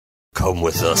Come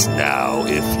with us now,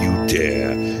 if you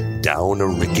dare, down a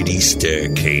rickety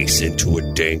staircase into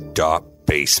a dank, dark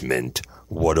basement.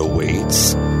 What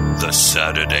awaits? The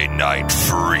Saturday Night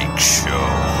Freak Show.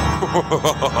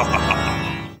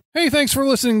 Hey, thanks for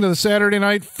listening to the Saturday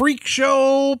Night Freak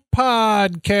Show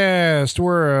podcast.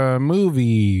 We're a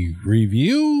movie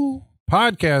review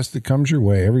podcast that comes your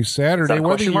way every Saturday.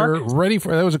 Whether you're ready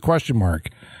for that was a question mark.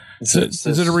 Is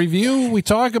it a review? We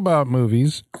talk about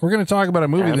movies. We're going to talk about a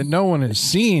movie that no one has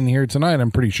seen here tonight,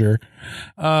 I'm pretty sure.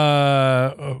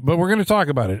 But we're going to talk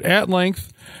about it at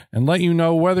length and let you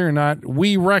know whether or not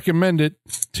we recommend it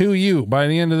to you by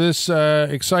the end of this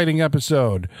exciting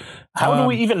episode. How do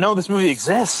we even know this movie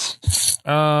exists?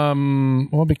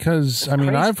 Well, because,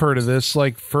 I've heard of this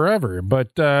like forever.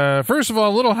 But first of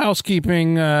all, a little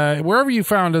housekeeping. Wherever you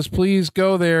found us, please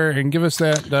go there and give us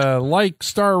that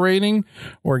star rating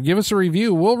or give us a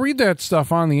review. We'll read that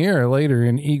stuff on the air later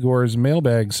in Igor's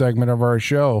mailbag segment of our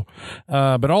show.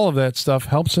 But all of that stuff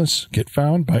helps us get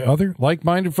found by other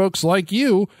like-minded folks like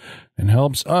you and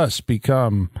helps us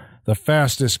become the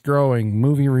fastest growing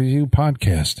movie review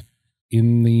podcast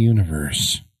in the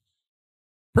universe.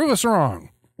 Prove us wrong.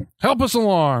 Help us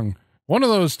along. One of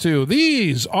those two.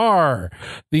 These are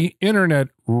the internet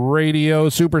radio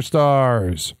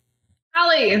superstars.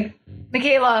 Holly,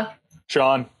 Michaela,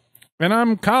 Sean, and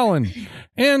I'm Colin.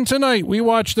 And tonight we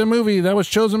watched a movie that was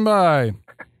chosen by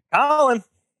Colin.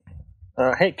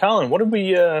 Hey, Colin, what did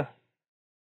we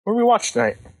watch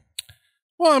tonight?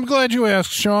 Well, I'm glad you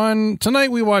asked, Sean.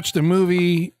 Tonight we watched a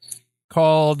movie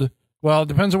called, well, it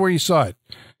depends on where you saw it.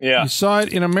 Yeah. You saw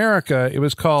it in America. It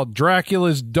was called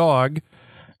Dracula's Dog,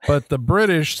 but the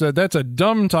British said that's a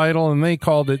dumb title, and they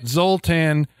called it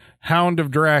Zoltan, Hound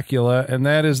of Dracula, and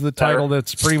that is the title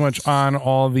that's pretty much on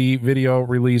all the video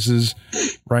releases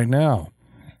right now.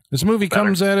 This movie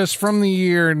comes at us from the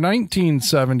year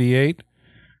 1978,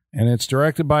 and it's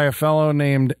directed by a fellow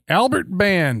named Albert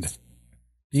Band.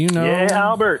 Do you know? Yeah,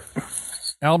 Albert.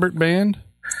 Albert Band?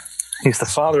 He's the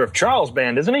father of Charles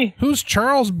Band, isn't he? Who's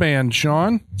Charles Band,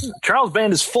 Sean? Charles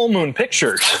Band is Full Moon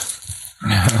Pictures.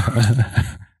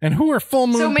 And who are Full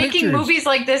Moon Pictures? So making movies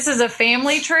like this is a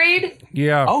family trade?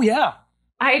 Yeah. Oh, yeah.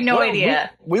 I had no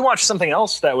idea. We watched something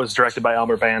else that was directed by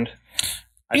Albert Band.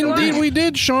 Indeed we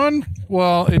did, Sean.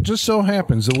 Well, it just so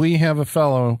happens that we have a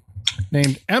fellow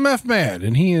named MF Mad,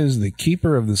 and he is the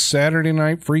keeper of the Saturday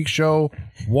Night Freak Show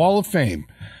Wall of Fame.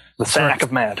 The Sack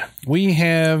of Mad. We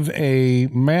have a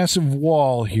massive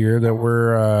wall here that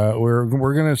we're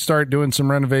going to start doing some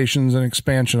renovations and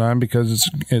expansion on because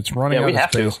it's running out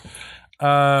of space.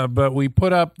 But we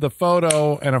put up the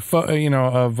photo and and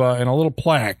a little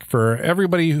plaque for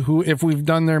everybody who, if we've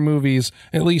done their movies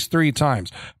at least 3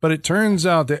 times. But it turns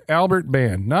out that Albert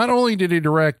Band, not only did he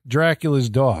direct Dracula's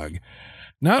Dog,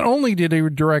 not only did he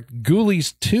direct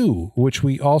Ghoulies 2, which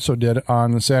we also did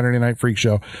on the Saturday Night Freak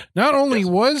Show, not only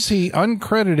was he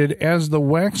uncredited as the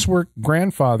waxwork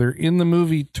grandfather in the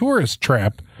movie Tourist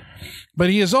Trap,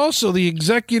 but he is also the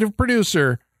executive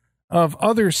producer of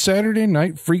other Saturday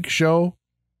Night Freak Show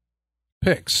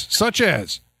picks, such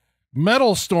as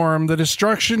Metal Storm, The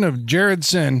Destruction of Jared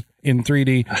Sin in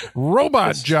 3D,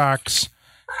 Robot Jocks,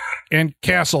 and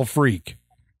Castle Freak.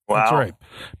 Wow. That's right.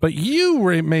 But you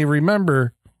may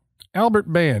remember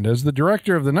Albert Band as the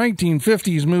director of the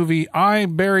 1950s movie I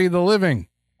Bury the Living.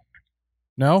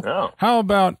 No? Oh. How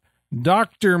about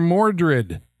Dr.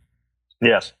 Mordred?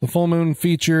 Yes. The full moon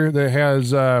feature that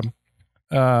has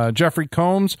Jeffrey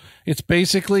Combs.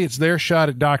 It's their shot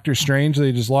at Doctor Strange.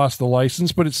 They just lost the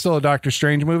license, but it's still a Doctor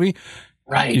Strange movie.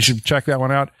 Right. You should check that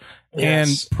one out.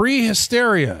 Yes. And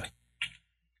Prehysteria.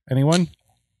 Anyone?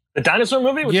 The dinosaur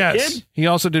movie with the kid? He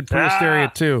also did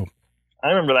Prehysteria too. I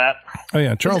remember that. Oh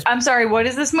yeah, Charles. I'm sorry, what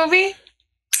is this movie?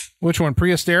 Which one?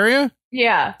 Prehysteria?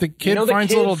 Yeah. The kid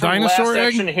finds a little dinosaur Last egg?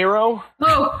 Action Hero?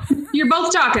 Oh, you're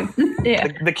both talking. Yeah.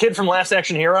 The kid from Last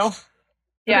Action Hero?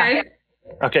 Yeah.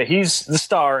 Okay, he's the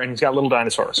star and he's got little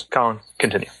dinosaurs. Colin,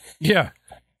 continue. Yeah.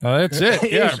 That's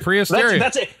it. Yeah, Prehysteria.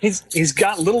 That's it. He's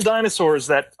got little dinosaurs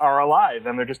that are alive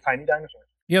and they're just tiny dinosaurs.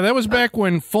 Yeah, that was back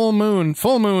when Full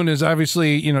Moon is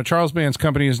obviously, Charles Band's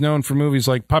company is known for movies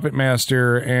like Puppet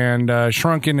Master and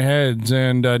Shrunken Heads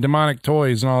and Demonic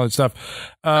Toys and all that stuff.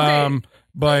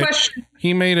 But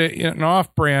he made an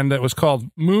off-brand that was called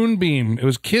Moonbeam. It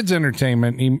was kids'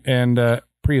 entertainment, and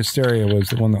Prehysteria was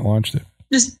the one that launched it.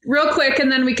 Just real quick, and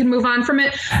then we can move on from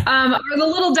it. Are the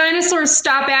little dinosaurs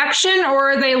stop action,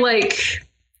 or are they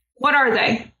what are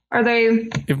they? Are they...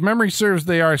 If memory serves,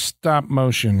 they are stop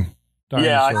motion dinosaurs.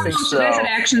 Yeah, I think so. I said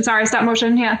action, sorry, stop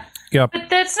motion, yeah. Yep. But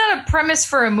that's not a premise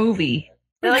for a movie.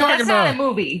 What are you That's talking not about? a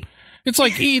movie. It's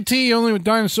like E.T. only with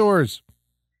dinosaurs.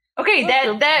 Okay, that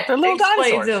little explains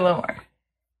dinosaurs. it a little more.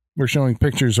 We're showing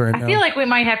pictures right now. I feel like we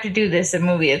might have to do this in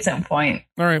movie at some point.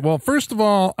 All right. Well, first of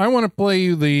all, I want to play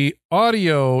you the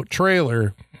audio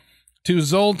trailer to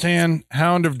Zoltan,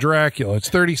 Hound of Dracula. It's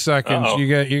 30 seconds. Uh-oh.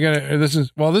 You got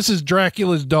this is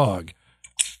Dracula's dog.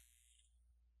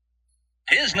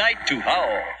 His night to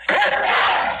howl.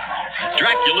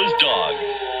 Dracula's dog.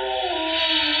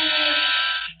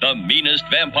 The meanest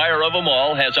vampire of them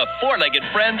all has a four-legged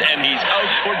friend, and he's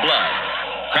out for blood.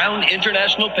 Crown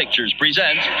International Pictures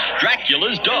presents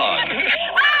Dracula's dog.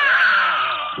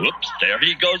 Whoops, there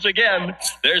he goes again.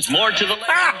 There's more to the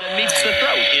legend than meets the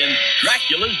throat in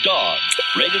Dracula's dog.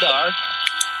 Rated R.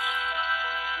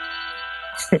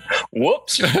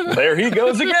 Whoops, there he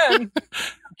goes again.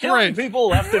 Killing people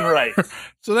left and right.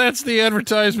 So that's the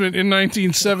advertisement in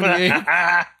 1978.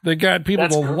 They got people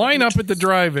to line up at the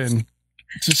drive-in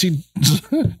to see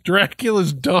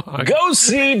Dracula's dog. Go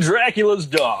see Dracula's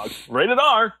dog. Rated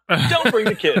R. Don't bring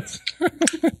the kids.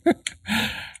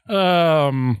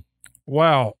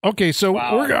 Wow. Okay, so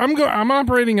I'm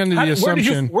operating under the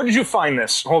assumption. Where did you find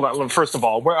this? Hold on. First of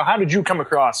all, how did you come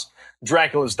across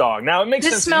Dracula's dog? Now it makes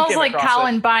sense. This smells like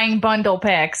Colin buying bundle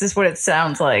packs. Is what it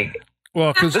sounds like.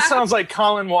 Well, because this sounds like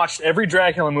Colin watched every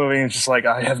Dracula movie and just like,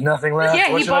 I have nothing left.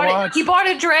 Yeah, he bought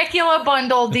a Dracula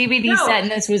bundle DVD set,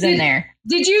 and this was in there.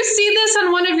 Did you see this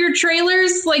on one of your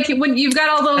trailers? Like when you've got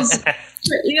all those,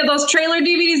 those trailer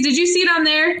DVDs. Did you see it on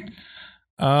there?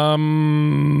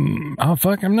 Oh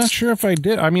fuck! I'm not sure if I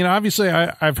did. I mean, obviously,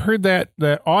 I've heard that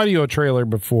audio trailer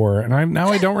before, and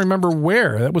I don't remember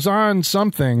where that was on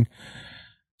something.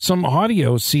 Some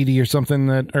audio CD or something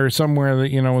or somewhere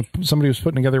that, somebody was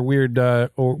putting together weird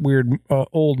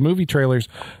old movie trailers.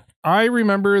 I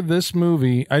remember this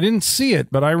movie. I didn't see it,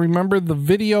 but I remember the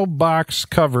video box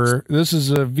cover. This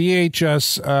is a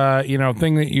VHS,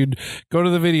 thing that you'd go to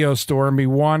the video store and be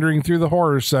wandering through the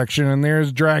horror section, and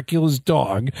there's Dracula's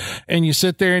dog. And you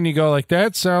sit there and you go like,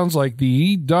 that sounds like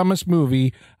the dumbest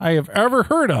movie I have ever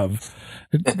heard of.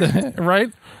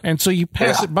 Right? And so you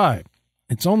pass it by.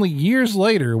 It's only years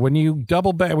later when you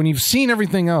double back, when you've seen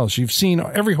everything else, you've seen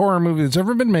every horror movie that's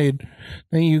ever been made,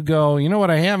 then you go, you know what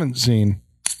I haven't seen?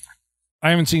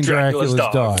 I haven't seen Dracula's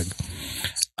dog.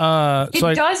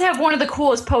 It does have one of the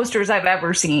coolest posters I've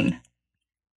ever seen.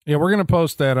 Yeah, we're going to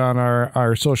post that on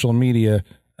our social media,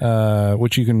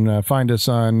 which you can find us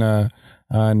on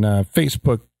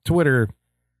Facebook, Twitter,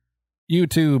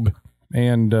 YouTube,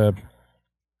 and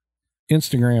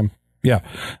Instagram. Yeah.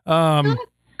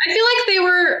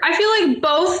 I feel like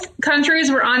both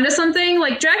countries were onto something.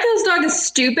 Like Dracula's dog is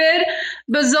stupid,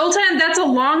 but Zoltan, that's a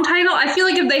long title. I feel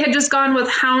like if they had just gone with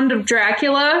Hound of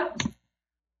Dracula,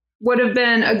 would have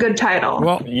been a good title.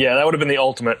 Well, yeah, that would have been the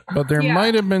ultimate. But there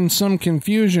might have been some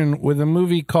confusion with a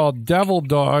movie called Devil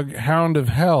Dog, Hound of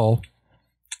Hell,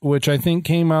 which I think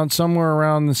came out somewhere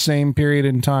around the same period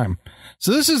in time.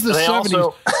 So this is the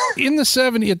 70s. In the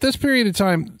 70s, at this period of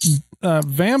time,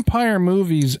 vampire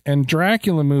movies and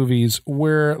Dracula movies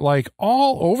were like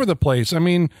all over the place. I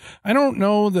mean, I don't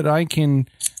know that I can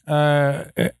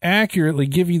accurately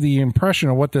give you the impression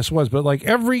of what this was, but like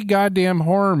every goddamn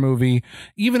horror movie,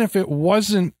 even if it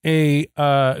wasn't a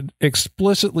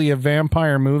explicitly a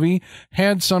vampire movie,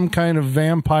 had some kind of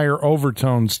vampire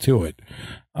overtones to it.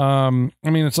 I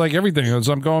mean, it's like everything. As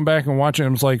I'm going back and watching,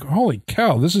 I'm like, holy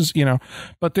cow, this is,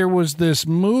 but there was this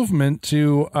movement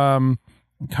to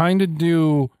kind of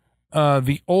do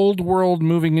the old world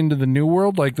moving into the new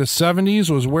world. Like the 70s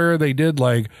was where they did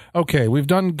like, okay, we've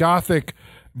done gothic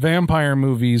vampire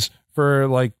movies for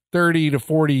like 30 to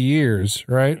 40 years,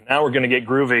 right? Now we're going to get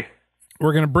groovy.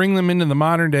 We're going to bring them into the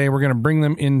modern day. We're going to bring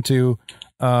them into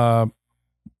the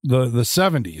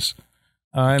 70s.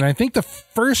 And I think the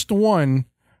first one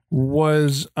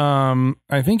was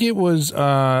I think it was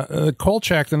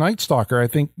Kolchak the Night Stalker, I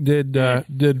think did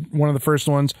one of the first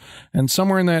ones, and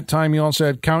somewhere in that time you also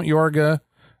had Count Yorga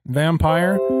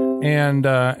Vampire and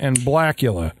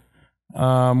Blackula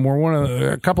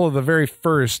were a couple of the very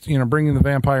first, bringing the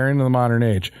vampire into the modern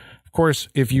age. Of course,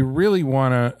 if you really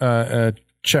want to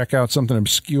check out something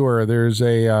obscure, there's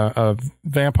a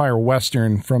vampire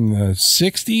western from the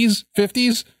 60s,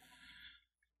 50s.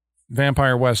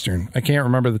 Vampire Western. I can't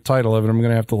remember the title of it. I'm going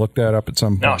to have to look that up at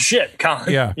some point. Oh, shit,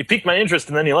 Colin. Yeah. You piqued my interest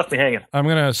and then you left me hanging. I'm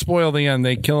going to spoil the end.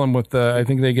 They kill him with I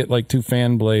think they get like 2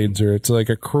 fan blades, or it's like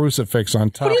a crucifix on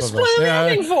top of it. What are you spoiling the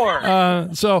ending for?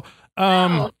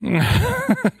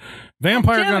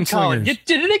 Vampire Gunslingers. Colin, you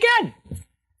did it again.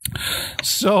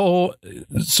 So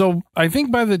I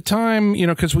think by the time,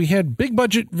 because we had big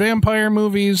budget vampire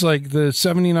movies like the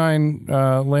 79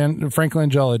 Frank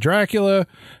Langella Dracula,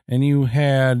 and you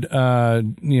had,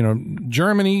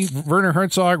 Germany, Werner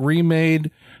Herzog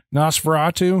remade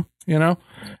Nosferatu, and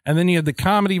then you had the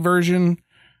comedy version,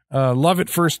 Love at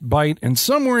First Bite. And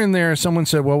somewhere in there, someone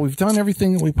said, well, we've done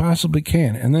everything that we possibly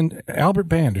can. And then Albert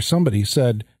Band or somebody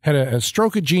had a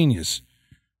stroke of genius.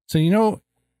 So,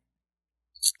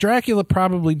 Dracula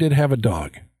probably did have a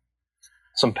dog.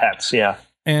 Some pets, yeah.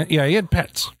 And he had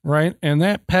pets, right? And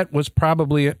that pet was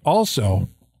probably also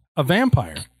a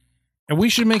vampire. And we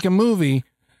should make a movie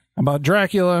about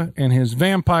Dracula and his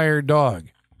vampire dog.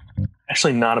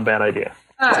 Actually, not a bad idea.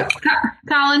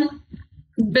 Colin,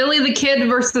 Billy the Kid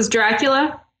versus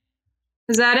Dracula.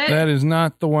 Is that it? That is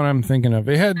not the one I'm thinking of.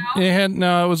 It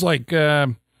was like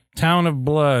Town of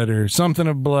Blood or something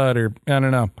of Blood, or I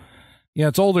don't know. Yeah,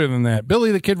 it's older than that.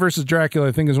 Billy the Kid versus Dracula,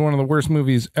 I think, is one of the worst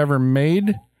movies ever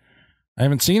made. I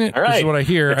haven't seen it. All right. This is what I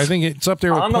hear. I think it's up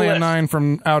there with Plan 9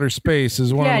 from Outer Space.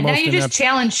 Is one of the most. Yeah, now you just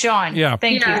challenged Sean. Yeah.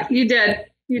 Thank you. You did.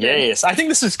 Yes. I think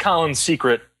this is Colin's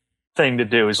secret thing to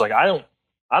do. He's like, I don't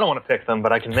want to pick them,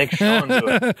 but I can make Sean do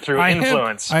it through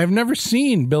influence. I have never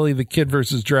seen Billy the Kid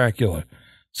versus Dracula.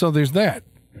 So there's that.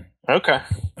 Okay.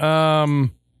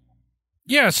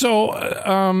 Yeah, so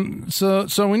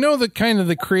we know the kind of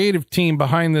the creative team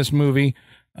behind this movie,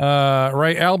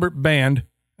 right? Albert Band,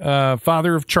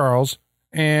 father of Charles,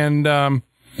 and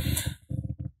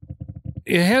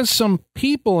it has some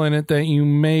people in it that you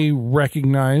may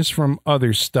recognize from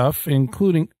other stuff,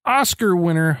 including Oscar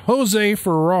winner Jose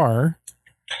Ferrer.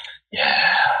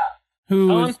 Yeah.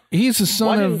 He's the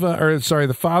son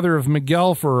the father of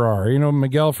Miguel Ferrer. You know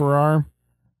Miguel Ferrer?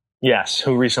 Yes,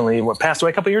 who recently passed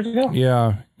away a couple years ago.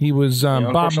 Yeah, he was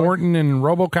Bob Morton in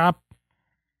RoboCop.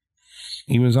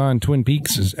 He was on Twin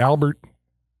Peaks as Albert.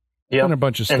 Yeah, and a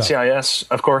bunch of stuff. NCIS,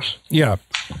 of course. Yeah,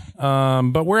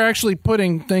 but we're actually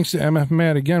putting, thanks to MF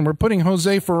Matt again, we're putting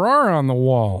Jose Ferrer on the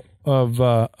wall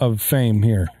of fame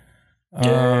here.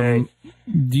 Do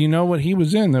you know what he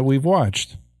was in that we've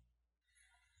watched?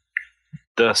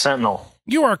 The Sentinel.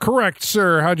 You are correct,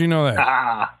 sir. How'd you know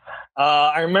that?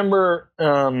 I remember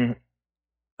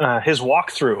his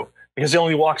walkthrough, because he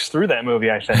only walks through that movie,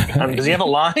 I think. Does he have a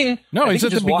line? No, he's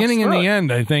at the beginning and the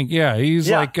end, I think. Yeah, he's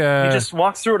like... he just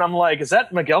walks through it. I'm like, is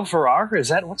that Miguel Ferrer?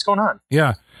 What's going on?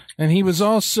 Yeah, and he was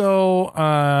also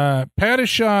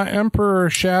Padishah Emperor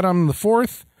Shaddam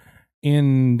IV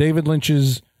in David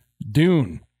Lynch's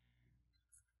Dune,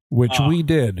 which we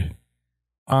did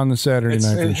on the Saturday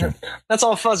Night Show. That's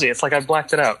all fuzzy. It's like I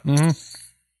blacked it out. Mm-hmm.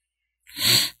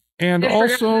 And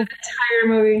also, entire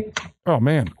movie. Oh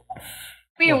man! I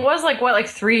mean, it was like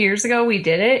 3 years ago we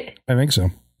did it. I think so.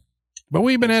 But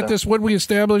we've been at this. What we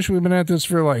established? We've been at this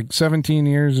for like 17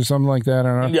 years or something like that. I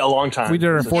don't know. Yeah, a long time. We did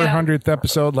our 400th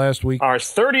episode last week. Our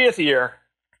 30th year.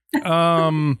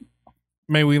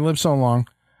 May we live so long.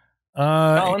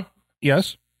 Colin?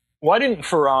 Yes. Why didn't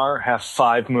Ferrer have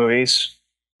 5 movies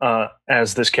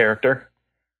as this character?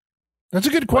 That's a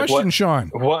good question, Sean.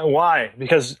 Why?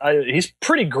 Because he's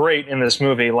pretty great in this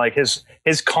movie. Like his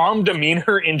calm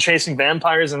demeanor in chasing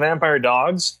vampires and vampire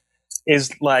dogs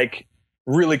is like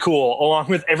really cool, along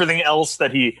with everything else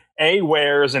that he A,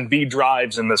 wears and B,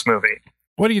 drives in this movie.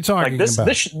 What are you talking about?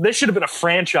 This should have been a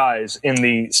franchise in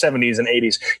the 70s and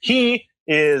 80s.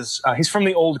 He's from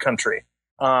the old country.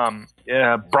 Bronco?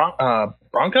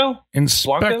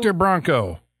 Inspector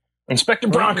Bronco. Inspector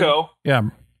Bronco. Yeah.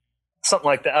 Something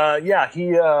like that. I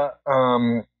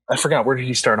forgot, where did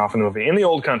he start off in the movie? In the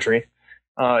old country.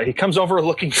 He comes over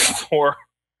looking for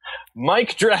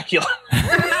Mike Dracula.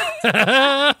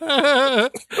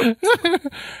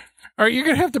 All right, you're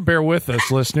going to have to bear with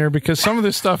us, listener, because some of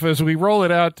this stuff, as we roll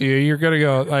it out to you, you're going to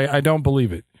go, I don't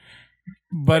believe it.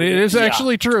 But it is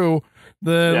actually true.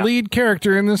 The lead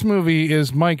character in this movie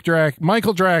is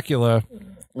Michael Dracula.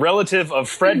 Relative of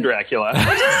Fred Dracula.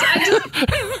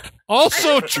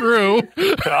 Also true.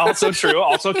 Also true.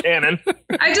 Also canon.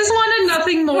 I just wanted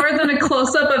nothing more than a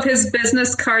close-up of his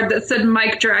business card that said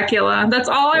Mike Dracula. That's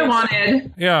all I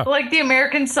wanted. Yeah. Like the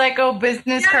American Psycho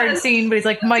business card scene, but he's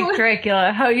like, Mike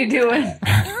Dracula, how you doing?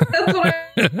 That's what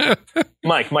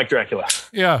Mike Dracula.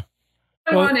 Yeah.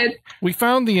 I wanted. We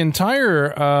found the entire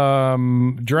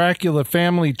Dracula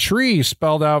family tree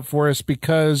spelled out for us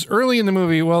because early in the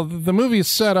movie, the movie is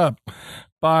set up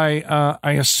by,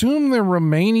 I assume the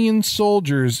Romanian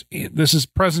soldiers, this is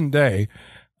present day,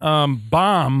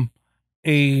 bomb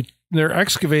they're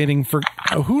excavating for,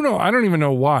 I don't even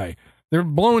know why. They're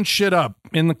blowing shit up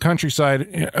in the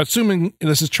countryside, assuming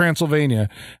this is Transylvania,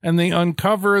 and they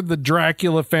uncover the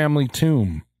Dracula family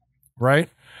tomb. right?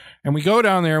 And we go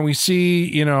down there and we see,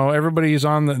 you know, everybody's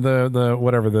on the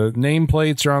whatever, the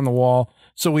nameplates are on the wall.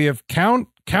 So we have Count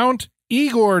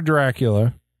Igor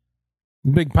Dracula,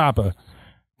 Big Papa,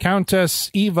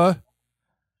 Countess Eva.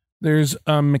 There's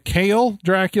Mikhail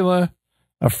Dracula,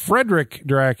 a Frederick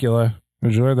Dracula,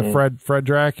 which are the Fred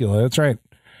Dracula. That's right.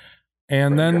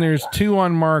 And then there's 2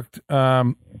 unmarked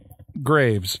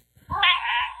graves.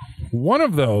 One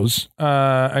of those,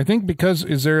 I think, because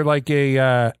is there like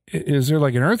an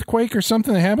earthquake or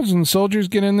something that happens when the soldiers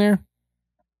get in there?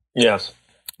 Yes.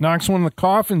 Knocks one of the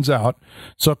coffins out,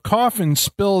 so a coffin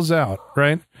spills out,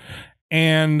 right?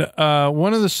 And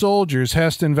one of the soldiers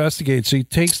has to investigate, so he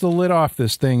takes the lid off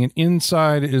this thing, and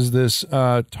inside is this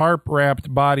tarp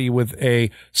wrapped body with a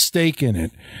stake in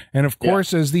it. And of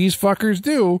course, as these fuckers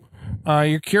do,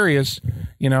 you're curious,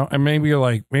 you know, and maybe you're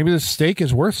like, maybe this stake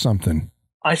is worth something.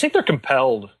 I think they're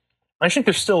compelled. I think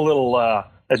there's still a little,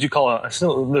 as you call it, there's a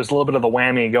little bit of the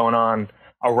whammy going on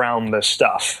around this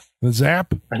stuff. The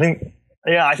zap? I think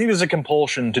there's a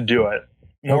compulsion to do it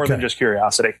more than just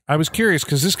curiosity. I was curious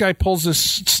because this guy pulls this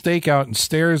stake out and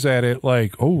stares at it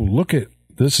like, oh, look at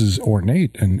this is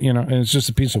ornate. And, you know, and it's just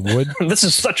a piece of wood. This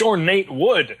is such ornate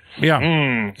wood.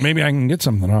 Yeah. Maybe I can get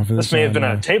something off of this. This may have been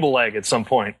a table leg at some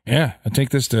point. Yeah. I take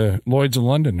this to Lloyd's of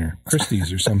London or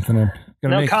Christie's or something.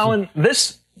 Now, Colin,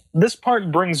 this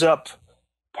part brings up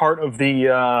part of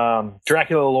the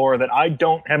Dracula lore that I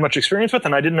don't have much experience with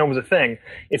and I didn't know was a thing.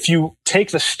 If you take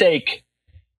the stake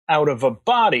out of a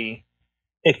body,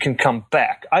 it can come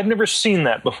back. I've never seen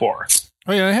that before.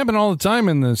 Oh, yeah, it happened all the time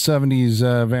in the 70s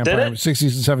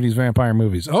 60s and 70s vampire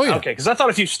movies. Oh, yeah. Okay, because I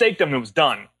thought if you staked them, it was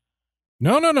done.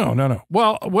 No.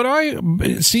 Well, what I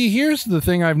see, here's the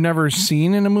thing I've never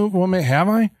seen in a movie. Well, have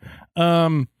I?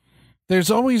 There's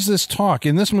always this talk.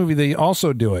 In this movie, they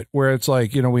also do it, where it's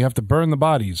like, you know, we have to burn the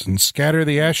bodies and scatter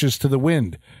the ashes to the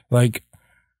wind. Like,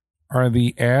 are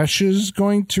the ashes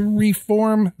going to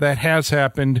reform? That has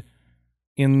happened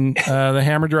in the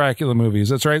Hammer Dracula movies.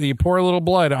 That's right. You pour a little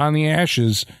blood on the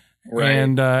ashes, right,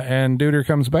 and Duder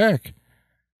comes back.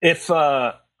 If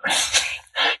can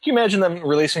you imagine them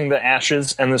releasing the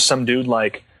ashes and there's some dude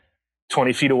like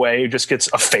 20 feet away who just gets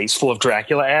a face full of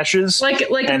Dracula ashes, like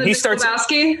and he starts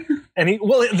Lebowski? And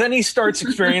then he starts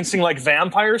experiencing like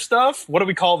vampire stuff. What do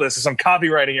we call this? As I'm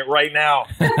copywriting it right now.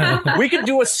 We could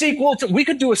do a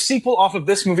sequel off of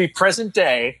this movie, present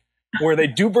day, where they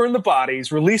do burn the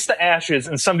bodies, release the ashes,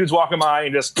 and some dude's walking by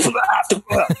and just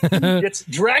gets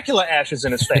Dracula ashes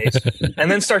in his face, and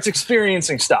then starts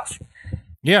experiencing stuff.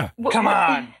 Yeah. Come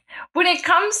on. When it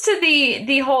comes to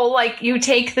the whole, like, you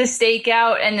take the stake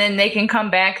out and then they can come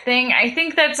back thing, I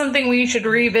think that's something we should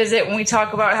revisit when we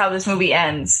talk about how this movie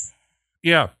ends.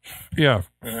 Yeah.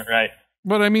 Right.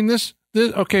 But I mean, this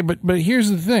okay, but here's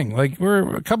the thing. Like,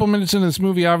 we're a couple minutes into this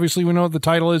movie. Obviously, we know what the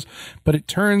title is, but it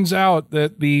turns out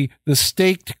that the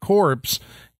staked corpse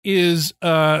is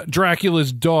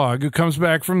Dracula's dog, who comes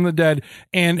back from the dead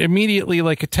and immediately,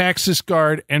 like, attacks this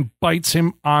guard and bites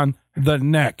him on the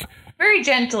neck. Very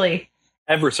gently.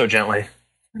 Ever so gently.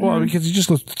 Well, because he just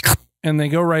goes, and they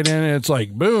go right in, and it's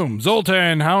like, boom,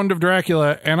 Zoltan, Hound of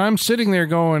Dracula. And I'm sitting there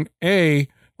going,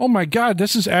 oh my God,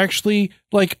 this is actually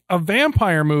like a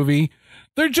vampire movie.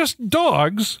 They're just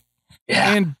dogs.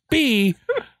 Yeah. And B,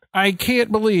 I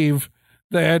can't believe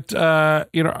that,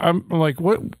 I'm like,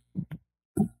 what?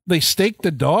 They staked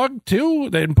the dog too?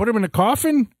 They didn't put him in a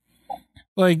coffin?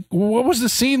 Like, what was the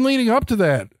scene leading up to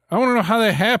that? I want to know how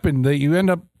that happened, that you end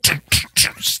up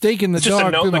staking the dog. Just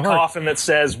a note in the heart. coffin that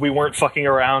says we weren't fucking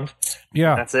around.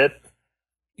 Yeah. That's it.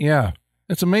 Yeah.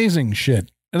 It's amazing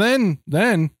shit. And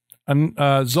then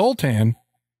Zoltan,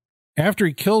 after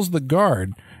he kills the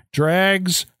guard,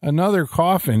 drags another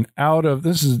coffin out of,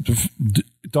 this is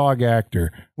dog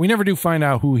actor. We never do find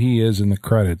out who he is in the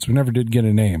credits. We never did get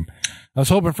a name. I was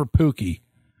hoping for Pookie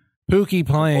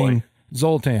playing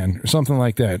Zoltan or something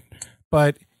like that.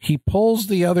 But he pulls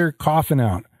the other coffin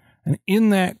out, and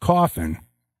in that coffin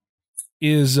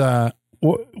is what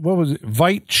was it?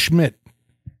 Veit Schmidt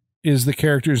is the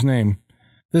character's name.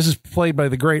 This is played by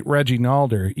the great Reggie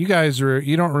Nalder.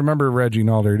 You don't remember Reggie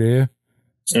Nalder, do you?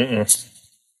 Mm-mm.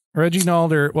 Reggie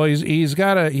Nalder. Well, he's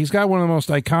got one of the most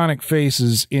iconic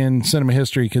faces in cinema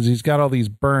history because he's got all these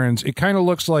burns. It kind of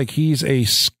looks like he's a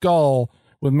skull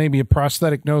with maybe a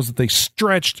prosthetic nose that they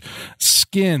stretched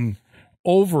skin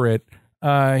over it.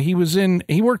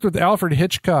 He worked with Alfred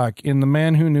Hitchcock in The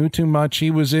Man Who Knew Too Much. He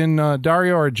was in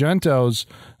Dario Argento's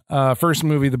first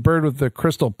movie, The Bird with the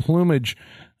Crystal Plumage.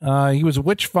 He was a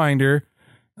Witchfinder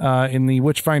in the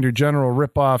Witchfinder General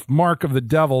ripoff Mark of the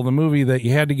Devil, the movie that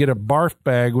you had to get a barf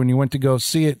bag when you went to go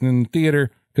see it in the theater.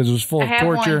 because it was full of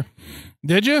torture. One.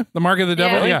 Did you? The Mark of the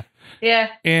Devil? Yeah. Yeah.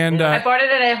 And I bought it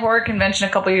at a horror convention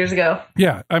a couple years ago.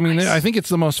 Yeah. I mean, I think it's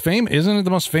the most famous. Isn't it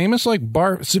the most famous like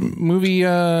horror movie?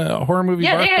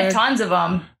 Yeah, they had tons of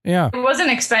them. Yeah. It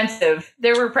wasn't expensive.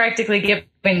 They were practically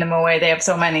giving them away. They have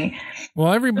so many.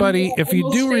 Well, everybody, if you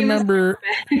do remember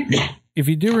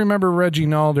Reggie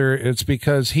Nalder, it's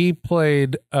because he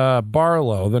played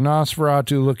Barlow, the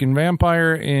Nosferatu-looking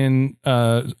vampire in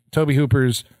Tobe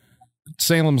Hooper's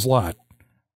Salem's Lot.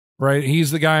 Right, he's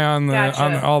the guy on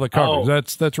all the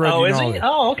covers. That's Reggie Nalder. Is he?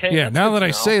 Oh, okay. Yeah. That's now that I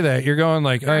say that, you're going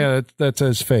like, oh yeah, that's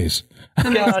his face.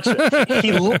 Gotcha.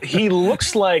 he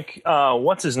looks like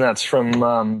what's his nuts from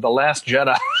The Last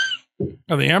Jedi.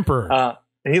 Oh, the Emperor.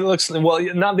 He looks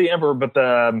not the Emperor, but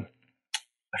I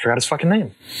forgot his fucking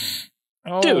name.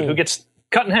 Oh. Dude who gets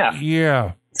cut in half.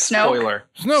 Yeah. Spoiler.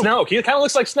 Snoke. He kind of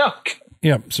looks like Snoke.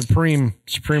 Yep, Supreme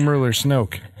Ruler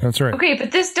Snoke. That's right. Okay,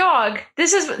 but this dog,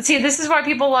 this is why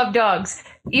people love dogs.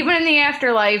 Even in the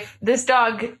afterlife, this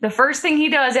dog, the first thing he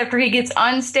does after he gets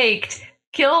unstaked,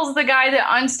 kills the guy that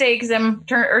unstakes him,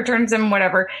 turns him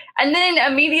whatever, and then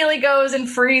immediately goes and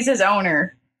frees his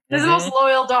owner. This is the most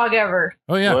loyal dog ever.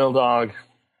 Oh yeah, loyal dog.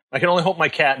 I can only hope my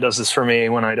cat does this for me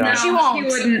when I die. No, she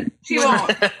won't. She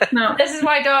won't. No. This is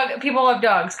why people love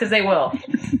dogs, because they will.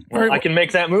 Well, I can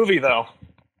make that movie though.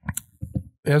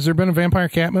 Has there been a vampire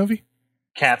cat movie?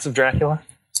 Cats of Dracula.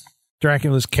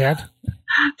 Dracula's cat.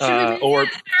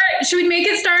 Should we make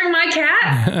it starring my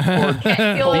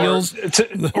cat?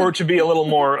 or to be a little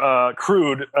more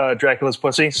crude, Dracula's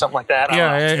pussy, something like that.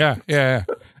 Yeah.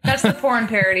 That's the porn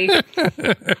parody.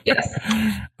 Yes.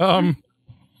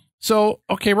 So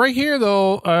okay, right here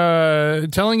though,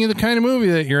 telling you the kind of movie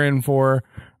that you're in for.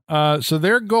 So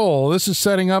their goal, this is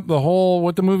setting up the whole,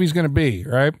 what the movie's going to be,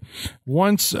 right?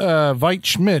 Once Veit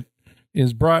Schmidt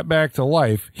is brought back to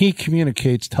life, he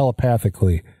communicates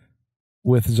telepathically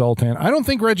with Zoltan. I don't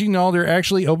think Reggie Nalder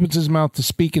actually opens his mouth to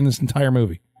speak in this entire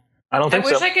movie. I don't think so.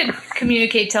 I wish I could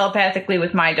communicate telepathically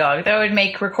with my dog. That would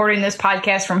make recording this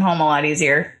podcast from home a lot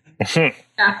easier.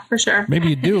 Yeah, for sure. Maybe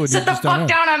you do. Sit the fuck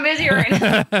down, I'm busy right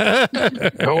now.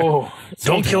 Oh,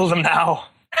 don't kill them now.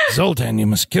 Zoltan, you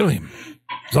must kill him.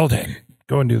 Zoltan,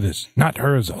 go and do this. Not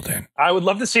her, Zoltan. I would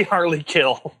love to see Harley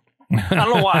kill. I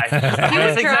don't know why.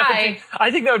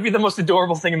 I think that would be the most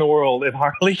adorable thing in the world if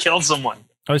Harley killed someone.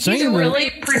 He's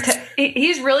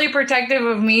really protective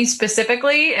of me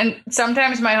specifically, and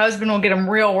sometimes my husband will get him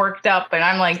real worked up, and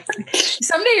I'm like,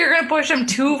 someday you're going to push him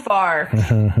too far. He's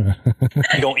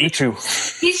going to eat you.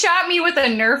 He shot me with a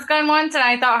Nerf gun once, and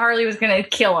I thought Harley was going to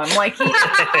kill him. Like, he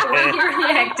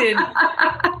reacted.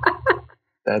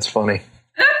 That's funny.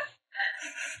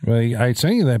 Well, I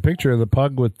sent you that picture of the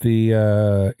pug with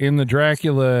the in the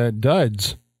Dracula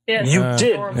duds. Yes. You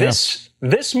did.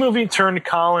 This movie turned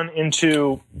Colin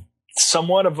into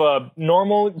somewhat of a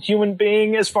normal human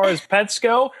being as far as pets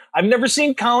go. I've never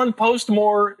seen Colin post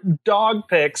more dog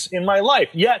pics in my life.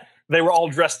 Yet they were all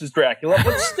dressed as Dracula,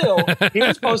 but still, he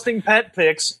was posting pet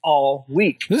pics all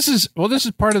week. This is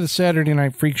part of the Saturday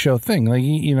Night Freak Show thing. Like,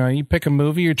 you pick a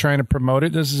movie, you're trying to promote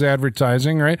it. This is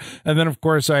advertising, right? And then, of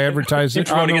course, I advertised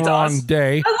it on the wrong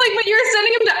day. I was like, but you were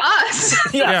sending him to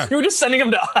us. Yeah, you were just sending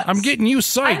him to us. I'm getting you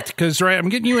psyched because, I'm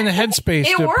getting you in the headspace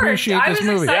to appreciate this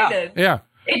movie. Excited. Yeah.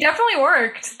 It definitely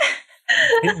worked.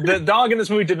 The dog in this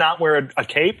movie did not wear a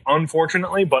cape,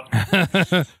 unfortunately, but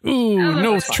ooh,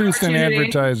 no truth in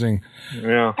advertising.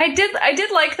 Yeah, I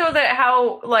did like though that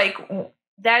how like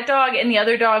that dog and the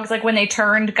other dogs, like when they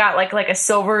turned, got like a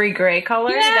silvery gray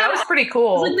color. Yeah. That was pretty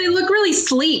cool. Like they look really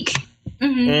sleek.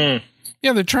 Mm-hmm. Mm.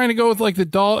 Yeah, they're trying to go with like the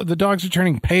dogs are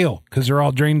turning pale because they're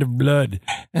all drained of blood,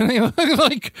 and they look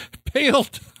like pale.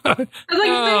 They're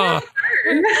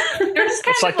just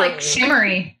kind of like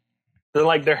shimmery. They're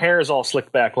like their hair is all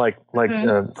slicked back like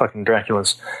fucking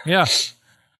Dracula's. Yeah.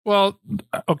 Well,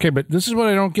 okay, but this is what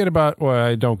I don't get about. Well,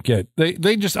 I don't get.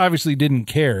 They just obviously didn't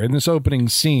care in this opening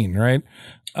scene, right?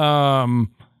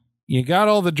 You got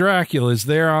all the Draculas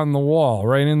there on the wall,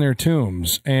 right in their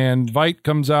tombs, and Veit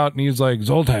comes out and he's like,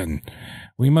 Zoltan,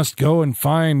 we must go and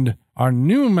find our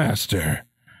new master,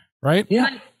 right?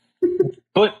 Yeah.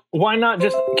 But why not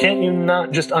can't you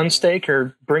not just unstake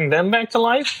or bring them back to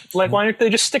life? Like, why aren't they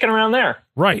just sticking around there?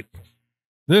 Right.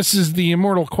 This is the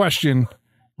immortal question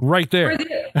right there.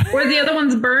 Were the other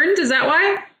ones burned? Is that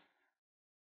why?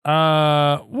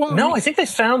 Well, no, I think they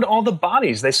found all the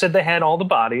bodies. They said they had all the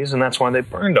bodies, and that's why they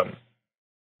burned them.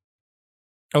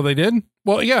 Oh, they did?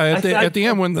 Well, yeah, at the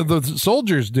end when the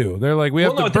soldiers do. They're like, we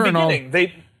have to burn all.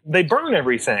 They burn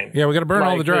everything. Yeah, we got to burn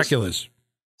all the Draculas.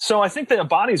 So I think the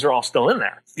bodies are all still in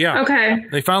there. Yeah. Okay.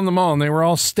 They found them all, and they were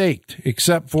all staked,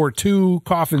 except for 2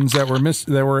 coffins that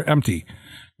were empty.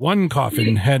 One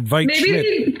coffin had Veit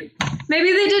Schmidt.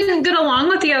 Maybe they didn't get along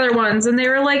with the other ones, and they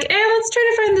were like, let's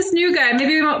try to find this new guy.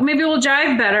 Maybe we'll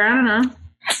jive better. I don't know.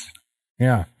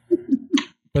 Yeah.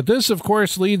 But this, of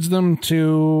course, leads them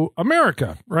to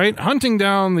America, right? Hunting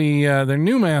down their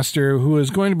new master, who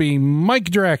is going to be Mike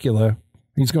Dracula.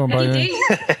 He's going by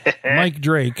Mike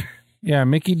Drake. Yeah,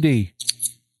 Mickey D.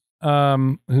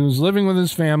 Who's living with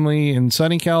his family in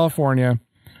sunny California.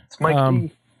 It's Mike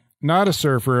D. Not a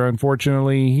surfer,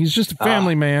 unfortunately. He's just a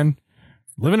family man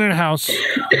living in a house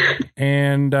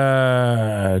and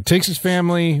takes his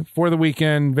family for the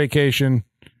weekend vacation.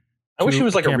 I wish he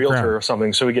was like a realtor or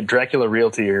something, so we get Dracula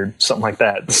Realty or something like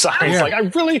that. The sign's like,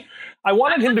 I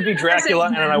wanted him to be Dracula,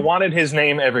 and I wanted his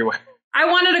name everywhere. I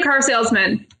wanted a car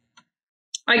salesman.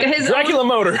 Like his Dracula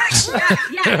Motors.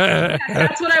 Yeah,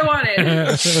 that's what I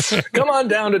wanted. Come on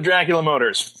down to Dracula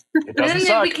Motors. It doesn't and then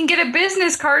suck. we can get a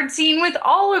business card scene with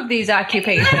all of these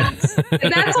occupations.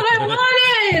 And that's what I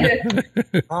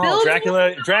wanted. Oh,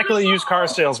 Dracula used car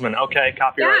salesman. Okay,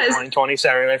 copyright 2020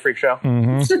 Saturday Night Freak Show.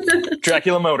 Mm-hmm.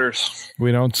 Dracula Motors.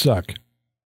 We don't suck.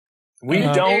 We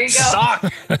don't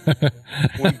suck.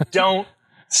 We don't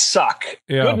suck.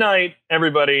 Yeah. Good night,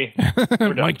 everybody.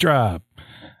 Mic drop.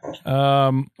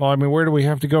 Well, I mean, where do we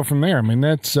have to go from there? I mean,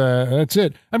 that's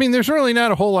it. I mean, there's really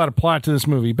not a whole lot of plot to this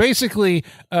movie. Basically,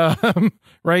 right?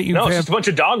 It's just a bunch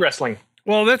of dog wrestling.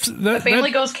 Well, the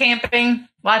family goes camping.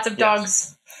 Lots of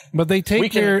dogs. But they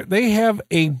they have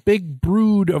a big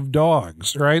brood of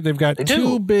dogs, right? They've got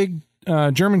 2 big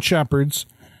German Shepherds,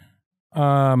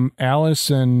 Alice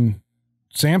and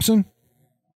Samson,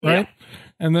 right? Yeah.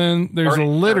 And then there's a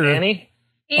litter. Annie.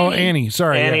 Oh, Annie.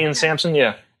 Sorry, Annie and Samson.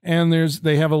 Yeah. And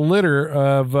they have a litter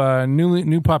of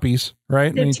new puppies,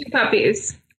 right? The 2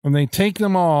 puppies. And they take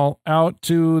them all out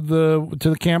to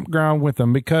the campground with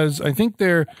them because I think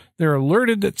they're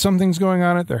alerted that something's going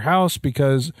on at their house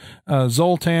because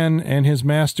Zoltan and his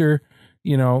master,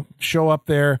 show up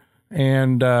there,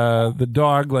 and the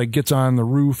dog gets on the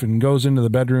roof and goes into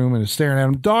the bedroom and is staring at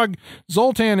him.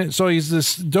 Zoltan, so he's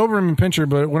this Doberman Pinscher,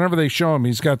 but whenever they show him,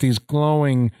 he's got these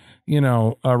glowing,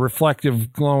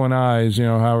 reflective glowing eyes,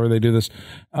 however they do this.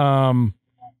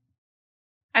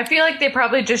 I feel like they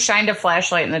probably just shined a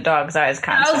flashlight in the dog's eyes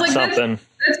constantly. I was like,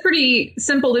 that's pretty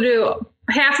simple to do.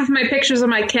 Half of my pictures of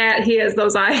my cat, he has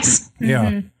those eyes. Yeah.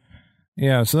 Mm-hmm.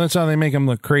 Yeah, so that's how they make him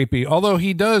look creepy. Although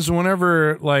he does,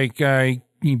 whenever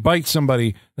he bites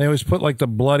somebody, they always put the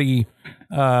bloody,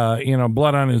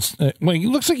 blood on his. He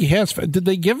looks like he has. Did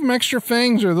they give him extra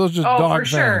fangs, or are those just dog for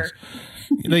fangs? Sure.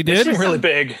 They did? Really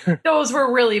big. Those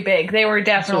were really big. They were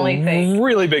definitely big.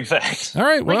 Really big fangs. All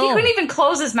right, well. He couldn't even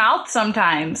close his mouth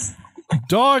sometimes.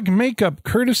 Dog makeup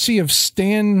courtesy of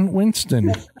Stan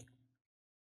Winston.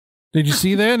 Did you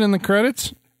see that in the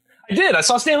credits? I did. I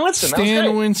saw Stan Winston.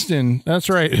 Stan Winston. That's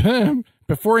right.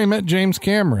 Before he met James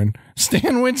Cameron,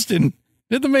 Stan Winston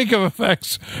did the makeup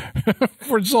effects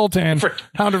for Zoltan,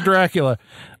 Hound of Dracula.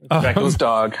 Dracula's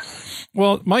dog.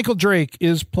 Well, Michael Drake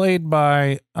is played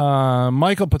by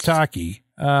Michael Pataki.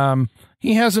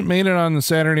 He hasn't made it on the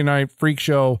Saturday Night Freak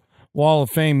Show Wall of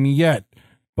Fame yet,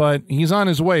 but he's on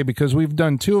his way because we've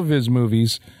done 2 of his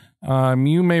movies.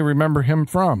 You may remember him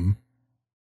from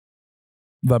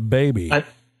The Baby.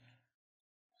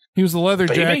 He was the leather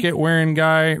jacket wearing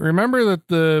guy. Remember that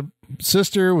the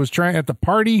sister was trying at the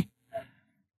party?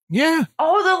 Yeah.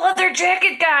 Oh, the leather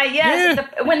jacket guy. Yes.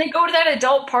 Yeah. When they go to that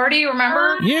adult party,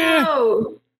 remember? Yeah.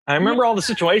 I remember all the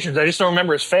situations. I just don't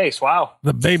remember his face. Wow.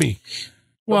 The Baby.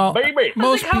 Well, The Baby.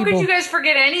 Most how could you guys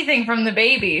forget anything from The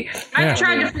Baby? I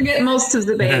tried to forget most of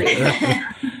The Baby.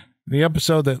 The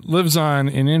episode that lives on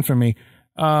in infamy.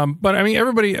 But I mean,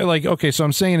 everybody okay, so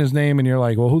I'm saying his name and you're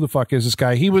like, well, who the fuck is this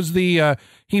guy? He was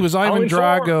Ivan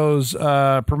Drago's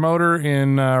promoter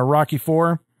in Rocky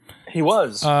IV. He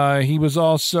was. He was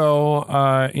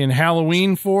also in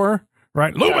Halloween 4,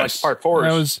 right? Lewis. Part 4.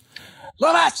 That was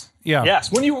Lewis. Yeah. Yes.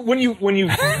 When you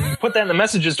put that in the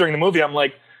messages during the movie, I'm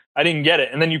like, I didn't get it.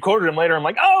 And then you quoted him later. I'm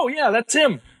like, oh yeah, that's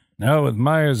him. Now with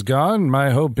Myers gone,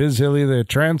 my hope is he'll either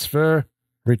transfer,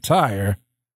 retire,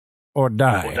 or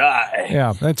die.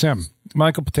 Yeah, that's him.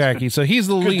 Michael Pataki. So he's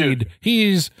the lead. Dude.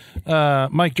 He's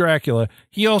Mike Dracula.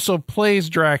 He also plays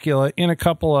Dracula in a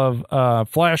couple of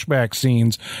flashback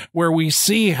scenes where we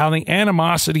see how the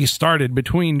animosity started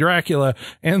between Dracula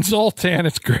and Zoltan.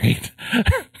 It's great.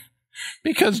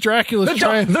 Because Dracula's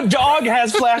trying. The dog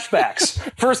has flashbacks.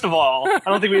 First of all, I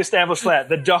don't think we established that.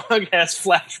 The dog has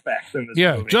flashbacks in this movie.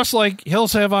 Yeah, just like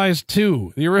Hills Have Eyes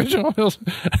 2. The original Hills.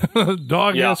 The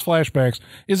dog has flashbacks.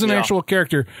 Is an actual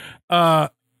character. Yeah,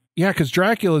 because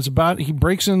Dracula's he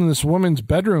breaks into this woman's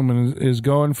bedroom and is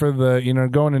going for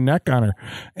going to neck on her.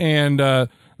 And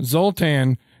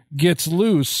Zoltan gets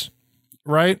loose,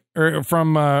 right? Or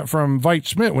from Veit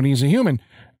Schmidt when he's a human.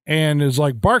 And is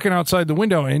like barking outside the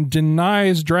window and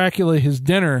denies Dracula his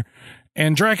dinner.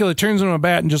 And Dracula turns into a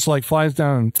bat and just like flies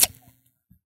down.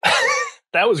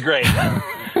 That was great. A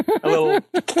little.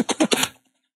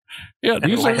 Yeah,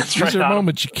 these are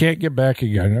moments you can't get back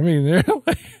again. I mean, they're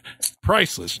like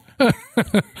priceless.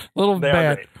 Little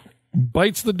bat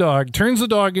bites the dog, turns the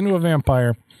dog into a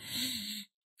vampire.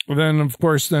 Then, of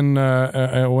course, when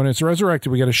it's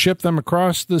resurrected, we got to ship them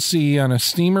across the sea on a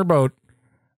steamer boat.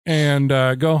 And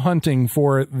go hunting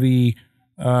for the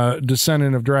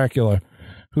descendant of Dracula,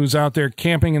 who's out there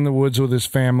camping in the woods with his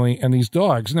family and these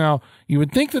dogs. Now, you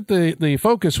would think that the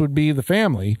focus would be the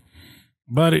family,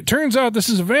 but it turns out this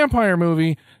is a vampire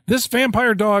movie. This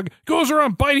vampire dog goes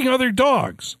around biting other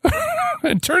dogs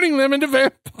and turning them into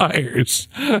vampires.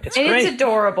 It's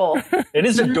adorable. It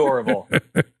is adorable.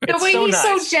 The way he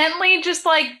so gently just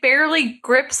like barely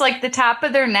grips like the top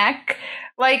of their neck.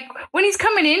 Like, when he's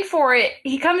coming in for it,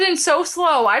 he comes in so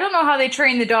slow. I don't know how they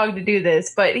train the dog to do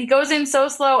this, but he goes in so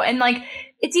slow. And, like,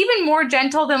 it's even more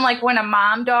gentle than, like, when a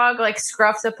mom dog, like,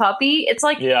 scruffs a puppy. It's,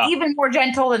 like, even more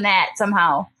gentle than that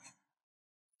somehow.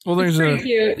 Well, there's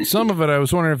some of it, I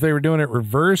was wondering if they were doing it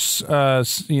reverse,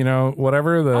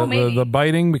 whatever, the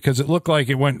biting, because it looked like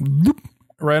it went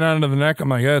right onto the neck. I'm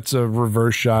like, that's a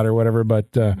reverse shot or whatever, but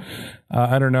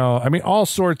I don't know. I mean, all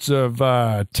sorts of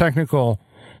technical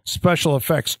special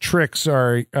effects tricks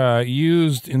are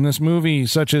used in this movie,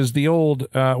 such as the old,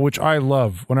 which I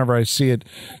love whenever I see it,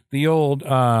 the old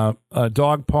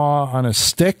dog paw on a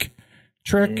stick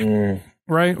trick,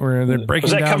 right? Where they're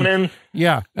breaking down. Coming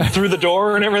in through the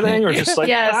door and everything? Or just like,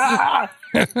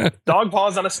 dog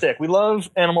paws on a stick. We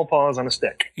love animal paws on a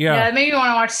stick. Yeah, it made me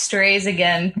want to watch Strays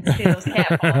again. See those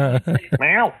cat paws.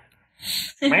 Meow.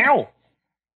 Meow.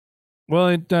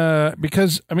 Well,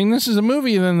 because, I mean, this is a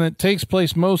movie then that takes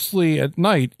place mostly at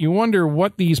night. You wonder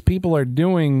what these people are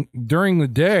doing during the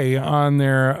day on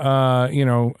their,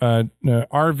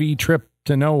 RV trip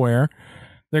to nowhere.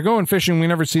 They're going fishing. We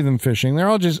never see them fishing. They're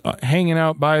all just hanging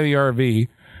out by the RV.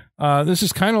 This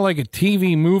is kind of like a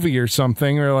TV movie or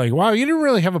something. Or like, wow, you didn't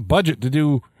really have a budget to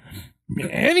do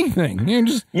anything. You're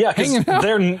just hanging out.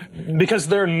 Because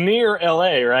they're near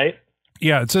LA, right?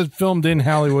 Yeah, it says filmed in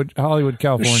Hollywood,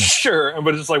 California. Sure,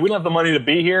 but it's like, we don't have the money to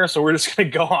be here, so we're just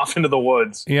going to go off into the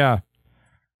woods. Yeah.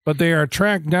 But they are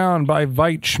tracked down by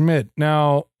Veit Schmidt.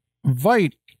 Now,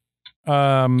 Veit,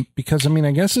 because, I mean,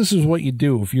 I guess this is what you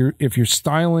do. If you're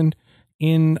styling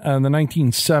in the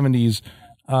 1970s,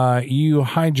 you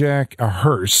hijack a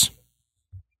hearse.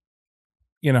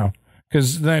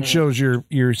 Because that shows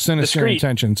your sinister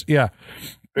intentions. Yeah.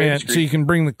 And so you can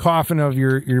bring the coffin of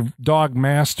your dog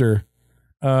master.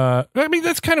 I mean,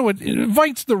 that's kind of what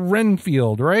Veit's the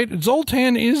Renfield, right?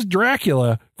 Zoltan is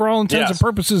Dracula for all intents and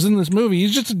purposes in this movie.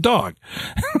 He's just a dog.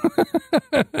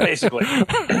 Basically.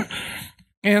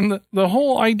 And the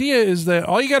whole idea is that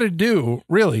all you got to do,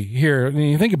 really, here, when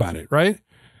you think about it, right?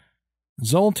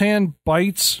 Zoltan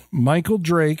bites Michael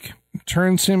Drake,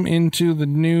 turns him into the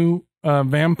new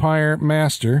vampire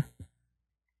master.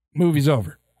 Movie's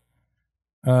over.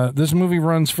 This movie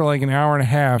runs for like an hour and a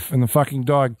half, and the fucking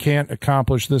dog can't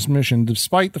accomplish this mission,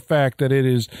 despite the fact that it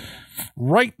is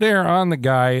right there on the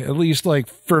guy. At least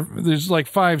there's like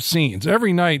 5 scenes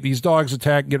every night. These dogs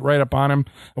attack, get right up on him.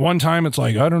 One time, it's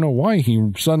like, I don't know why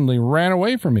he suddenly ran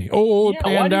away from me.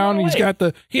 Pan down. He's got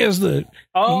the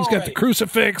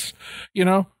crucifix. He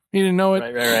didn't know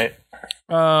it.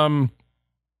 Right.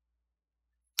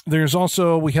 There's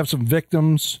also, we have some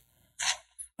victims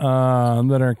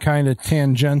that are kind of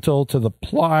tangential to the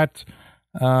plot.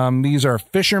 These are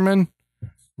fishermen,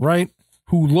 right?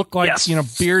 Who look like,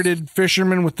 bearded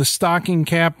fishermen with the stocking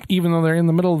cap, even though they're in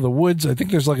the middle of the woods. I think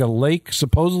there's like a lake,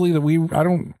 supposedly, that I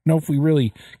don't know if we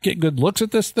really get good looks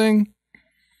at this thing.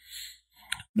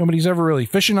 Nobody's ever really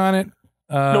fishing on it.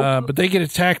 Nope. But they get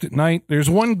attacked at night. There's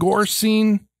one gore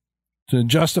scene to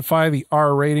justify the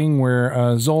R rating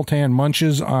where Zoltan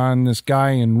munches on this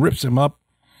guy and rips him up.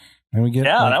 And we get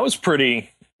that was pretty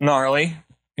gnarly.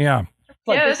 Yeah.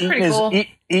 It was pretty cool.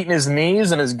 Eating his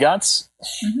knees and his guts.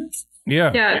 Mm-hmm.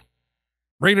 Yeah.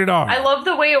 Rated R. I love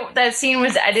the way that scene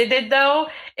was edited, though.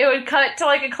 It would cut to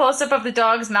like a close-up of the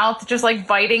dog's mouth just like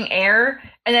biting air,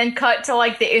 and then cut to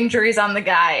like the injuries on the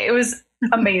guy. It was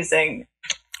amazing.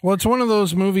 Well, it's one of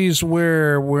those movies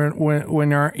where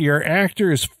when your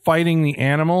actor is fighting the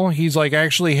animal, he's like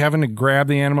actually having to grab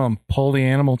the animal and pull the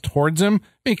animal towards him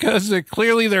because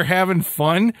they're having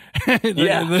fun.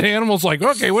 The animal's like,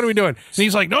 okay, what are we doing? And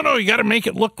he's like, no, you got to make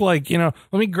it look like, let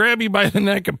me grab you by the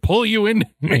neck and pull you into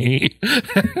me.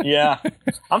 Yeah.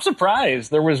 I'm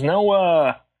surprised there was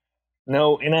no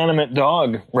inanimate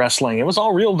dog wrestling. It was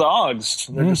all real dogs.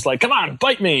 They're just like, come on,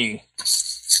 bite me.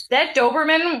 That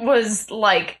Doberman was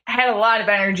had a lot of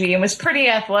energy and was pretty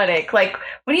athletic. Like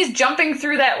when he's jumping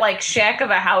through that shack of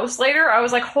a house later, I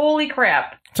was like, holy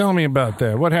crap. Tell me about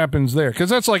that. What happens there? Because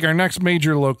that's our next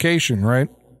major location, right?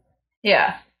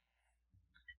 Yeah.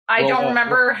 I don't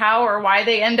remember how or why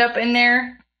they end up in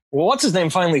there. Well, what's his name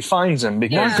finally finds him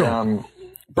because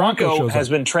Bronco has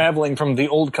been traveling from the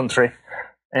old country.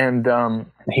 And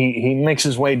he makes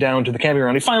his way down to the camping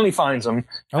ground. He finally finds him.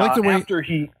 I like the way after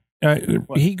he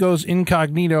goes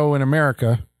incognito in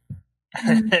America.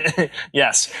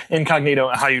 Yes,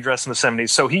 incognito, how you dress in the 70s.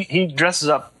 So he dresses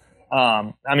up.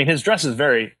 His dress is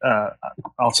very,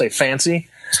 I'll say, fancy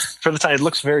for the time. It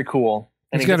looks very cool.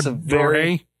 And he's got a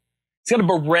beret. He's got a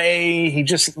beret. He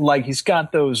just he's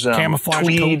got those camouflage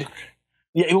tweed. Coat.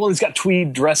 Yeah, well, he's got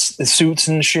tweed dress suits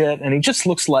and shit, and he just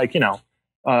looks like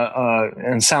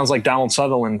and sounds like Donald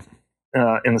Sutherland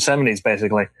in the 70s,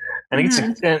 basically. And he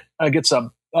gets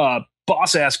a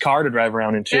boss ass car to drive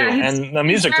around in too, and the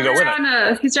music to go with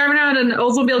it. He's driving around an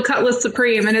Oldsmobile Cutlass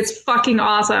Supreme, and it's fucking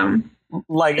awesome.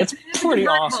 It's pretty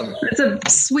awesome. It's a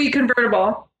sweet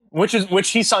convertible.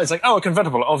 Which he saw. He's like, oh, a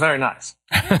convertible. Oh, very nice.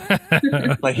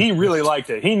 He really liked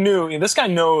it. He knew this guy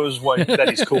knows that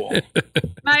he's cool.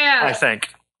 I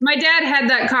think. My dad had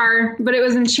that car, but it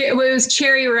was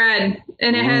cherry red,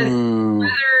 and it had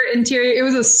leather interior. It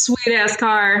was a sweet ass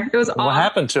car. It was awesome. What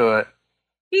happened to it?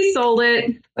 He sold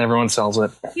it. Everyone sells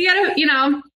it. He had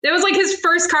it was his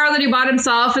first car that he bought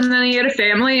himself, and then he had a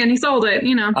family, and he sold it.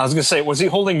 I was gonna say, was he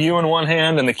holding you in one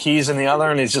hand and the keys in the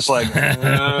other, and he's just like,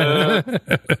 I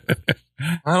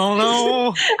don't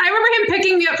know. I remember him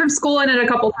picking me up from school in it a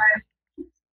couple times.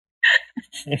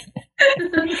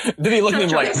 Did he look at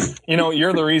me like,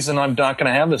 you're the reason I'm not going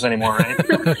to have this anymore, right?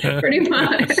 Pretty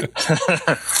much.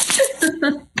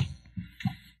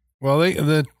 Well,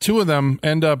 the two of them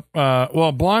end up,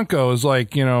 Blanco is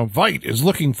like, Vite is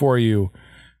looking for you.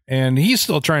 And he's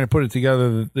still trying to put it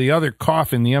together. The other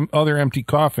coffin, the other empty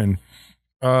coffin,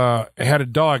 had a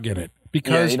dog in it.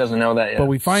 Because he doesn't know that yet. But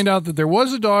we find out that there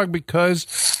was a dog because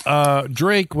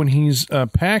Drake, when he's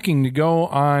packing to go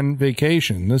on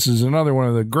vacation, this is another one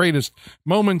of the greatest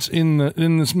moments in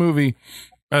this movie,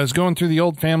 is going through the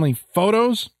old family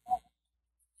photos.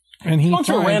 And he goes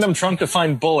to a random trunk to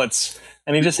find bullets,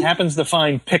 and he just happens to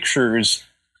find pictures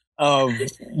of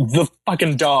the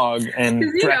fucking dog and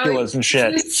Dracula's and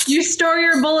shit. You store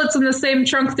your bullets in the same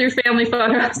trunk through family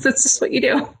photos. That's just what you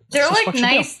do. They're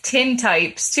nice tin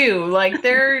types too.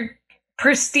 They're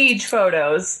prestige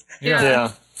photos.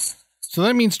 Yeah. So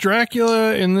that means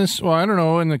Dracula in this, I don't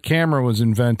know when the camera was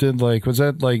invented. Was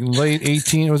that late was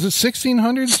it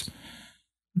 1600s?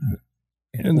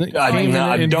 I don't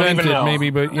even know. Maybe,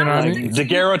 but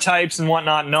daguerreotypes and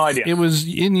whatnot, no idea. It was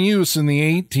in use in the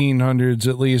 1800s,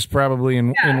 at least, probably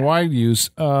in wide use.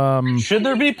 Should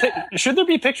there be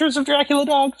pictures of Dracula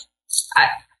dogs?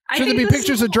 Should there be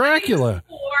pictures of Dracula?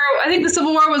 I think the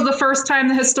Civil War was the first time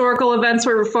the historical events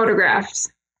were photographed.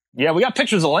 Yeah, we got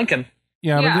pictures of Lincoln.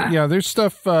 Yeah. There's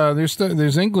stuff.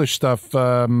 There's English stuff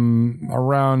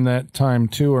around that time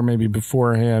too, or maybe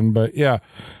beforehand. But yeah.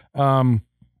 But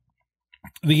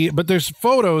there's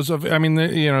photos of,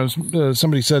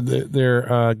 somebody said that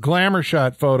they're glamour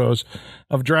shot photos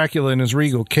of Dracula in his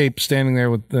regal cape standing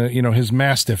there with, his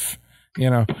Mastiff,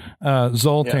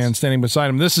 Zoltan standing beside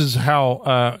him. This is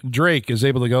how Drake is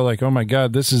able to go oh my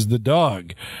God, this is the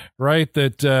dog, right?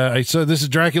 That I saw, this is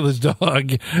Dracula's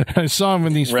dog. I saw him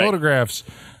in these photographs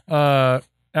at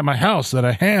my house that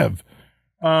I have.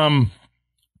 The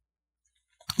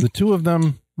two of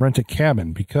them rent a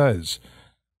cabin because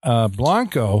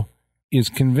Blanco is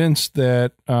convinced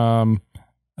that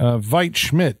Vite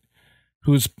Schmidt,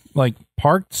 who's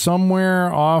parked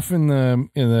somewhere off in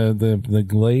the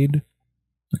glade,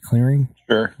 the clearing,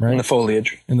 sure, right? In the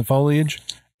foliage,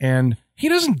 and he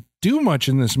doesn't do much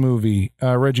in this movie.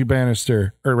 Reggie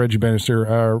Nalder.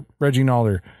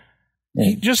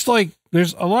 He just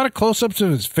there's a lot of close-ups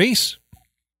of his face.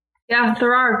 Yeah,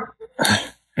 there are.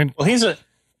 And he's a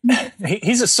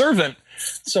servant.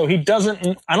 So he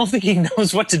doesn't, I don't think he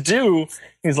knows what to do.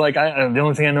 He's like, the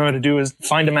only thing I know how to do is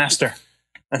find a master.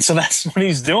 And so that's what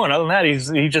he's doing. Other than that,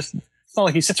 he just, it's not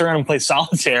like he sits around and plays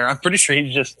solitaire. I'm pretty sure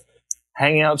he just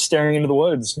hanging out, staring into the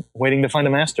woods, waiting to find a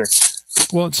master.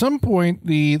 Well, at some point,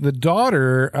 the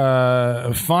daughter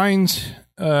finds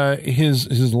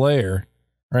his lair,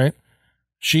 right?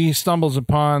 She stumbles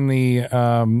upon the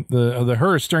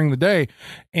hearse during the day,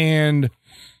 and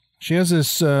she has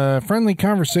this friendly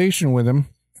conversation with him,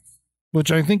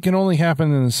 which I think can only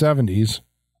happen in the 70s.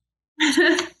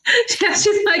 Yeah,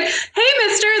 she's like, "Hey,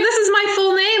 mister, this is my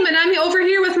full name, and I'm over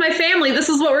here with my family. This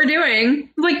is what we're doing."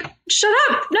 I'm like, shut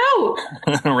up. No.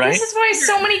 Right? This is why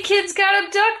so many kids got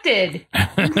abducted.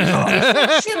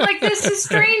 Shit like this to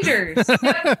strangers.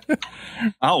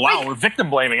 Oh, wow. We're victim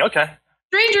blaming. Okay.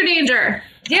 Stranger danger.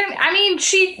 Yeah, I mean,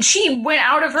 she went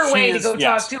out of her way to go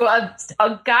talk to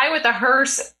a guy with a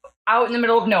hearse out in the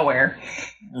middle of nowhere.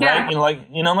 Right? Yeah.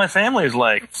 And my family is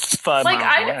like 5 miles away.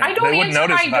 I don't answer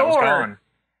my door.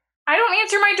 I don't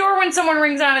answer my door when someone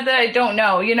rings on it that I don't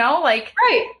know, Like,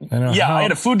 right. I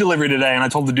had a food delivery today, and I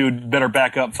told the dude, better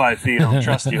back up 5 feet. I don't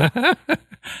trust you.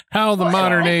 How the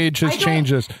modern age has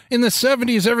changed us. In the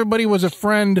 70s, everybody was a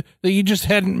friend that you just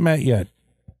hadn't met yet.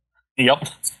 Yep.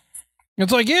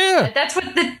 It's like, yeah. That's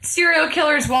what the serial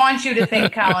killers want you to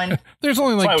think, Colin. There's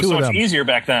only like 2 of them. It was so much easier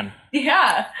back then.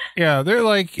 Yeah. Yeah, they're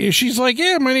like, she's like,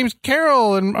 yeah, my name's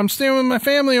Carol, and I'm staying with my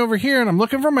family over here, and I'm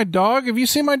looking for my dog. Have you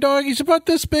seen my dog? He's about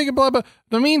this big, and blah, blah. In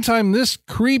the meantime, this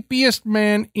creepiest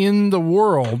man in the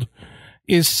world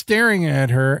is staring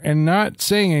at her and not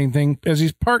saying anything as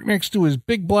he's parked next to his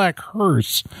big black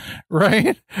hearse,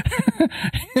 right?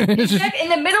 In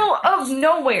the middle of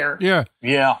nowhere. Yeah.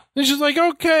 Yeah. And she's like,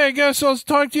 okay, I guess I'll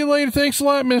talk to you later. Thanks a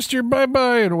lot, mister.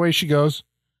 Bye-bye. And away she goes.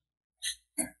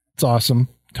 It's awesome.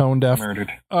 Tone deaf.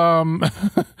 Murdered.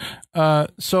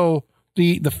 So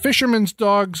the fisherman's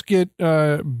dogs get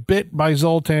bit by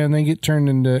Zoltan. They get turned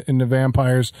into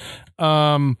vampires.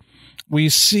 We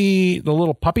see the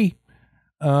little puppy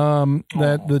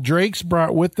that the Drakes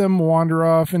brought with them wander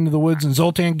off into the woods, and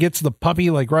Zoltan gets the puppy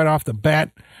like right off the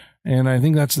bat. And I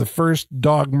think that's the first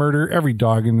dog murder. Every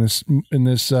dog in this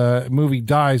movie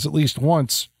dies at least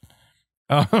once,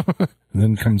 and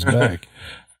then comes back.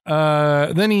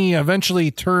 Then he eventually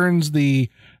turns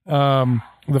the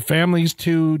families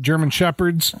to German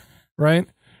Shepherds, right?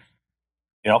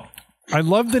 Yep. I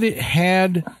love that it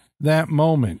had that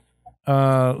moment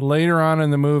later on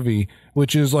in the movie,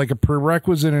 which is like a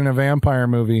prerequisite in a vampire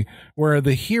movie, where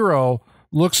the hero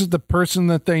looks at the person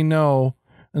that they know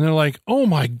and they're like, oh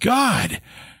my God,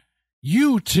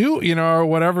 you too, or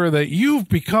whatever, that you've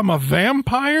become a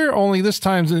vampire. Only this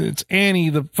time it's Annie,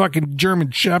 the fucking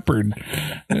German Shepherd,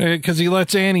 because he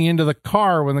lets Annie into the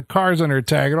car when the car's under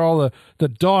attack, and all the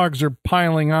dogs are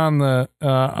piling on the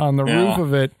roof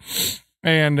of it.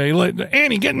 And they let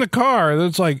Annie get in the car.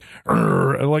 It's like,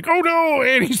 oh no,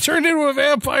 Annie's turned into a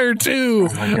vampire too.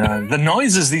 Oh my God. The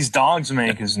noises these dogs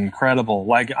make is incredible.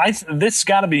 Like, this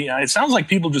gotta be, it sounds like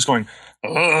people just going,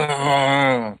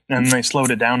 and they slowed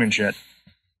it down and shit.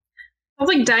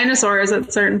 Sounds like dinosaurs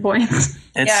at certain points.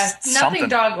 It's nothing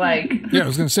dog-like. Yeah, I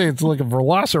was going to say, it's like a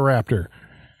velociraptor.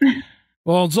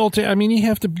 Well, Zoltan, I mean, you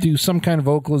have to do some kind of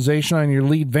vocalization on your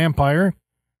lead vampire.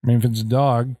 I mean, if it's a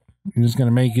dog, you're just going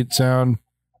to make it sound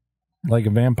like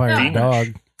a vampire dog.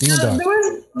 Demon dog.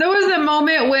 There was a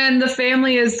moment when the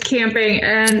family is camping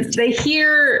and they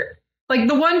hear, like,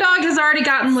 the one dog has already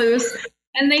gotten loose,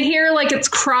 and they hear like its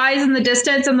cries in the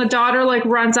distance, and the daughter like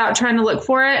runs out trying to look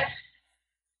for it.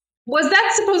 Was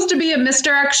that supposed to be a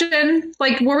misdirection?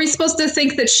 Like, were we supposed to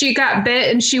think that she got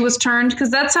bit and she was turned? Because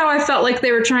that's how I felt like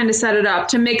they were trying to set it up,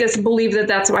 to make us believe that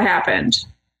that's what happened.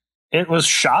 It was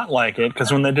shot like it,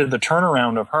 because when they did the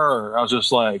turnaround of her, I was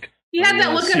just like, you had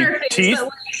that look in her face.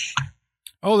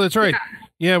 Oh, that's right.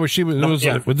 Yeah, where she was. It was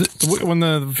like, when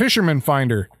the fishermen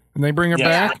find her and they bring her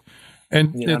back,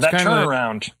 and it's that kind of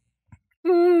turnaround.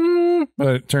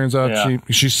 But it turns out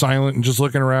she's silent and just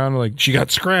looking around like she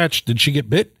got scratched. Did she get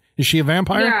bit? Is she a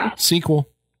vampire? Yeah. Sequel.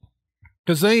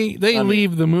 Because they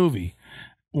leave the movie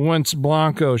once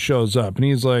Blanco shows up, and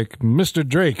he's like, Mr.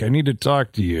 Drake, I need to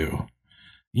talk to you.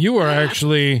 You are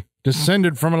actually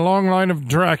descended from a long line of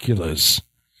Draculas.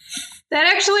 That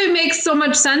actually makes so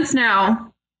much sense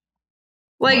now.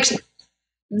 Like,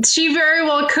 she very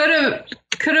well could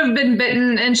have been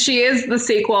bitten, and she is the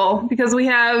sequel, because we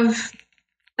have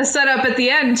a setup at the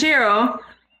end too.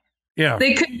 Yeah,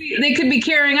 they could be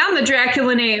carrying on the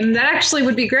Dracula name. That actually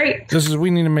would be great. We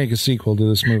need to make a sequel to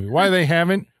this movie. Why they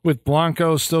haven't, with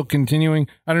Blanco still continuing?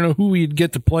 I don't know who we'd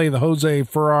get to play the Jose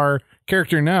Ferrar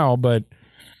character now, but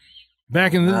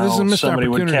back in this is a missed somebody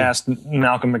opportunity. Would cast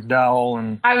Malcolm McDowell,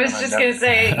 and I was just gonna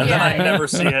say, and then I never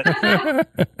see it.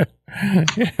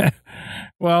 Yeah.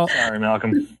 Well, sorry,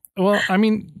 Malcolm. Well, I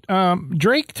mean,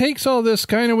 Drake takes all this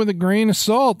kind of with a grain of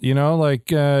salt, you know,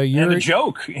 like you're a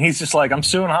joke. He's just like, I'm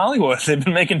suing Hollywood. They've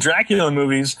been making Dracula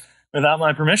movies without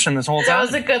my permission this whole time. That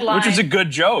was a good line. Which is a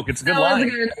good joke. It's a good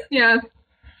line. Yeah.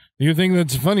 You think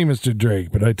that's funny, Mr.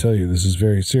 Drake, but I tell you, this is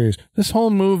very serious. This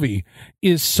whole movie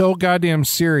is so goddamn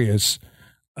serious.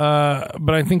 But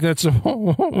I think that's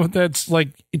like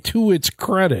to its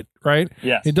credit, right?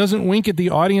 Yes. It doesn't wink at the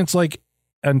audience like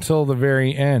until the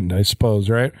very end, I suppose,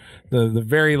 right? The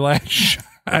very last shot.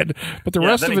 But the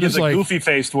rest of it is like goofy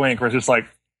faced wink where it's just like,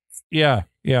 yeah,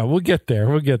 we'll get there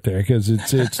because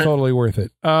it's totally worth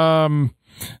it.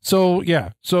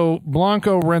 So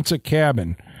Blanco rents a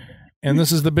cabin. And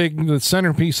this is the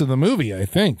centerpiece of the movie, I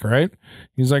think, right?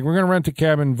 He's like, we're going to rent a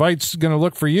cabin. Vite's going to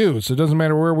look for you. So it doesn't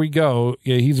matter where we go.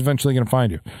 Yeah, he's eventually going to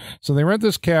find you. So they rent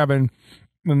this cabin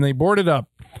and they board it up.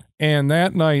 And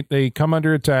that night they come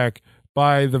under attack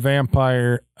by the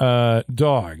vampire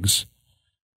dogs.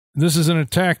 This is an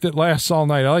attack that lasts all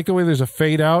night. I like the way there's a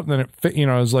fade out. And then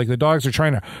it's like the dogs are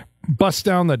trying to bust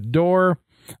down the door.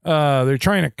 They're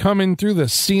trying to come in through the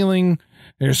ceiling.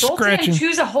 They're scratching.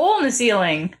 Chews a hole in the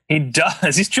ceiling. He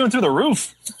does. He's chewing through the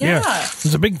roof. Yeah.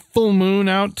 There's a big full moon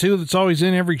out too that's always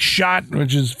in every shot,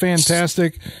 which is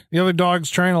fantastic. The other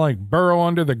dog's trying to like burrow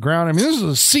under the ground. I mean, this is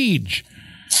a siege.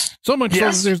 So much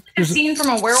so there's a scene from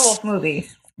a werewolf movie.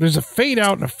 There's a fade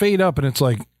out and a fade up, and it's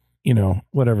like,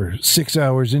 6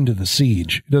 hours into the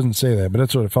siege. It doesn't say that, but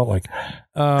that's what it felt like.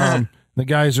 The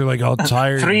guys are like all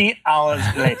tired. 3 hours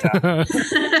later.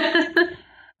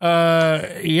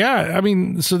 I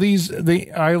mean, so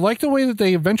I like the way that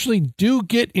they eventually do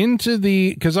get into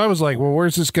because I was like, well,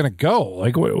 where's this going to go?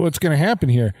 Like, what's going to happen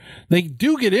here? They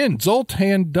do get in.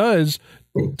 Zoltan does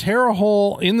tear a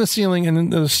hole in the ceiling, and then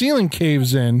the ceiling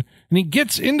caves in, and he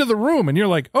gets into the room, and you're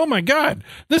like, oh my God,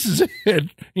 this is it.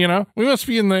 We must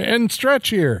be in the end stretch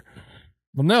here.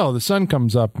 Well, no, the sun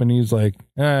comes up, and he's like,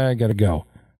 I got to go.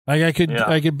 Like, I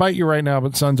could bite you right now,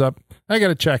 but the sun's up. I got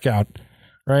to check out.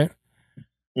 Right.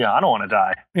 Yeah, I don't want to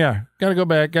die. Yeah, gotta go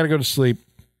back, gotta go to sleep.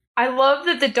 I love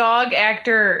that the dog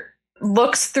actor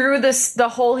looks through the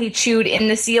hole he chewed in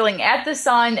the ceiling at the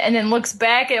sun and then looks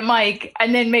back at Mike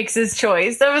and then makes his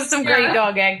choice. That was some great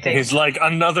dog acting. He's like,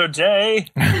 another day.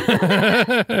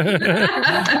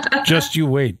 Just you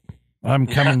wait. I'm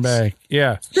coming back.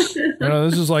 Yeah.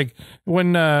 This is like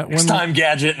when next time,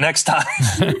 Gadget, next time.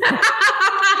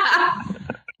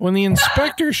 When the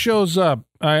inspector shows up,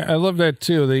 I love that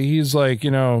too. That he's like,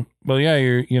 well,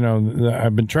 yeah,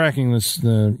 I've been tracking this,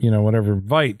 whatever,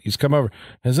 Vite. He's come over.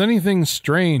 Has anything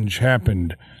strange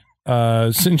happened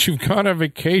since you've gone on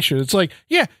vacation? It's like,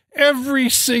 yeah, every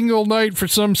single night for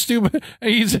some stupid,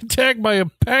 he's attacked by a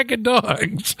pack of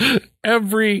dogs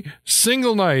every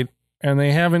single night, and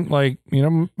they haven't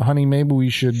honey, maybe we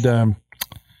should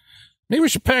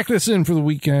pack this in for the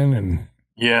weekend and.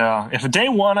 Yeah, if day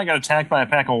one I got attacked by a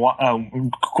pack of,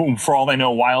 for all they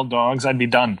know, wild dogs, I'd be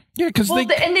done. Yeah, because they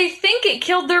think it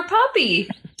killed their puppy.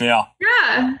 Yeah.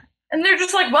 Yeah. And they're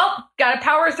just like, well, got to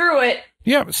power through it.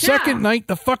 Yeah, second night,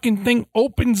 the fucking thing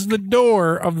opens the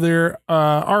door of their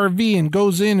RV and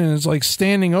goes in and is like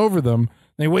standing over them.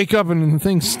 They wake up and the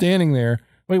thing's standing there.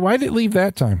 Wait, why did it leave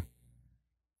that time?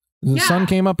 The sun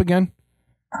came up again?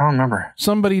 I don't remember.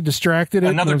 Somebody distracted it.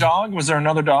 Another dog? Was there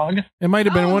another dog? It might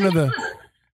have been one of the...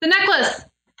 The necklace.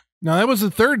 No, that was the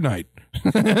third night.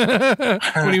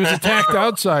 When he was attacked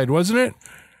outside, wasn't it?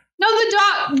 No,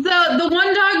 the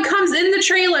one dog comes in the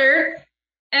trailer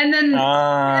and then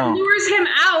lures him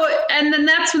out, and then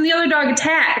that's when the other dog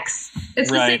attacks.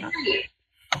 It's the same night.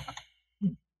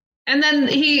 And then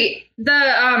the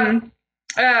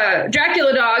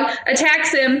Dracula dog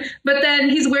attacks him, but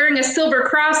then he's wearing a silver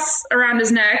cross around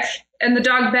his neck, and the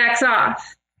dog backs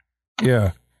off.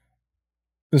 Yeah.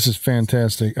 This is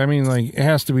fantastic. I mean, like, it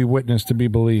has to be witnessed to be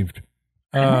believed.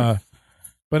 But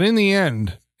in the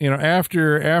end,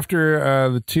 after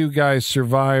the two guys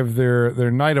survive their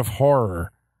night of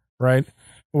horror, right?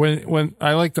 When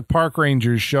I like the park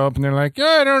rangers show up and they're like,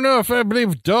 I don't know if I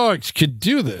believe dogs could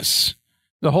do this.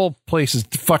 The whole place is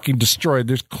fucking destroyed.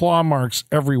 There's claw marks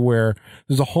everywhere.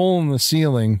 There's a hole in the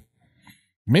ceiling.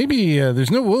 Maybe there's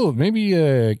no wolf. Maybe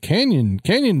canyon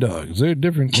dogs. They're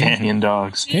different. Canyon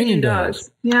dogs. Canyon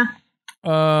dogs. Yeah.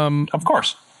 Of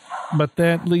course. But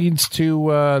that leads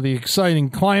to the exciting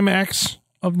climax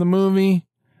of the movie,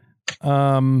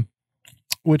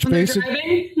 which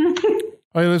basically,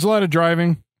 there's a lot of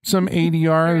driving, some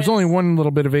ADR. There's only one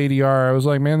little bit of ADR. I was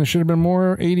like, man, there should have been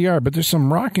more ADR, but there's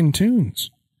some rockin'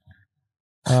 tunes.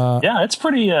 Yeah, it's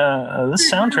pretty.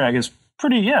 This soundtrack is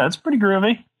pretty. Yeah, it's pretty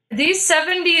groovy. These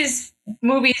 70s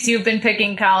movies you've been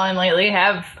picking, Colin, lately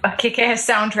have a kick-ass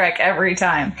soundtrack every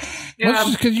time. Well, it's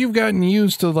just because you've gotten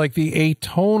used to like the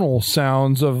atonal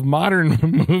sounds of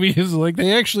modern movies. Like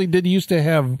they actually did used to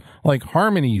have like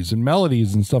harmonies and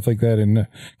melodies and stuff like that, and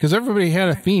because everybody had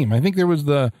a theme. I think there was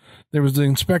the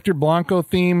Inspector Blanco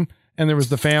theme and there was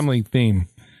the family theme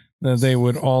that they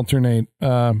would alternate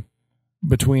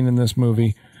between in this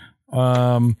movie.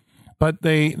 But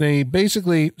they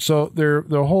basically, so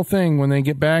the whole thing when they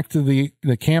get back to the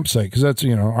campsite, because that's,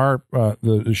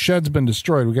 the shed's been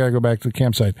destroyed. We got to go back to the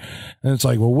campsite. And it's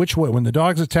like, well, which way? When the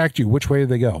dogs attacked you, which way did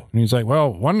they go? And he's like,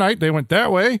 well, one night they went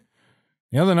that way.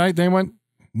 The other night they went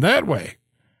that way.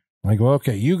 I'm like, well,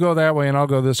 okay, you go that way and I'll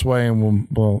go this way. And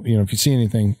we'll if you see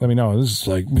anything, let me know. This is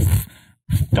like,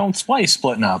 don't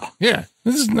splitting up. Yeah,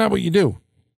 this is not what you do.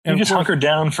 You just hunker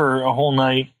down for a whole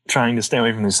night trying to stay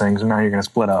away from these things, and now you're going to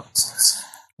split up.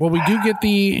 Well, we do get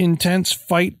the intense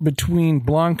fight between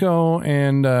Blanco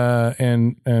and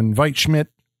Weitschmidt,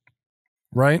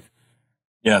 right?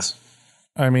 Yes.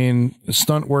 I mean,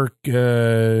 stunt work,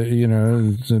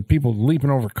 people leaping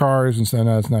over cars and stuff.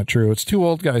 No, that's not true. It's two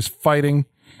old guys fighting.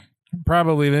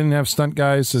 Probably didn't have stunt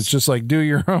guys, so it's just like do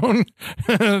your own,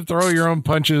 throw your own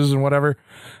punches and whatever.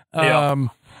 Yeah.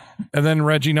 And then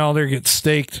Reggie Nalder gets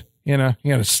staked. You got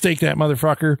to stake that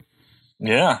motherfucker.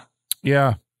 Yeah.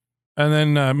 Yeah. And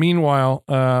then meanwhile,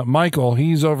 Michael,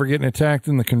 he's over getting attacked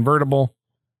in the convertible.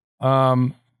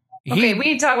 Okay, we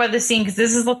need to talk about this scene because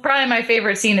this is probably my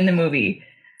favorite scene in the movie.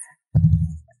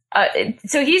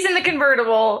 So he's in the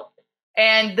convertible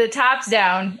and the top's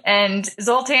down and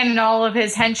Zoltan and all of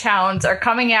his hench hounds are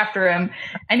coming after him.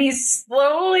 And he's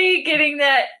slowly getting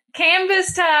that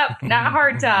canvas top, not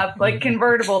hard top, like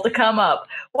convertible to come up.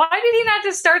 Why did he not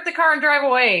just start the car and drive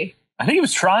away? I think he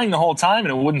was trying the whole time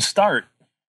and it wouldn't start.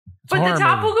 But the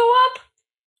top will go up?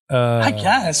 I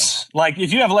guess. Like,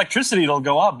 if you have electricity, it'll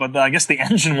go up, but I guess the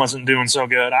engine wasn't doing so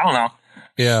good. I don't know.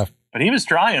 Yeah. But he was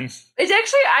trying. It's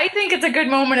actually, I think it's a good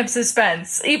moment of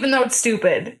suspense, even though it's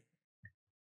stupid.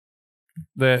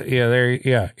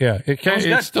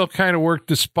 It still kind of worked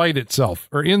despite itself,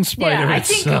 or in spite of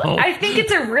itself. I think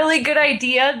it's a really good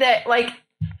idea that like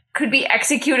could be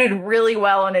executed really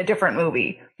well in a different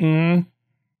movie. Mm-hmm.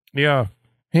 Yeah.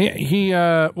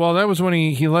 Well, that was when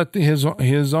he let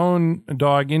his own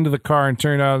dog into the car and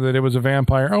turned out that it was a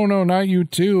vampire. Oh no, not you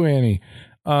too, Annie.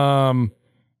 And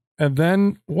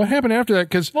then what happened after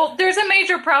that? Well, there's a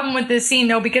major problem with this scene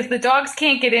though, because the dogs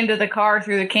can't get into the car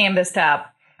through the canvas top.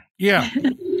 Yeah.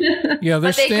 Yeah,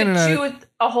 they're standing on chew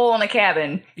a hole in a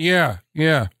cabin. Yeah,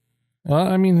 yeah. Well,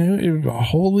 I mean,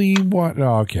 holy what?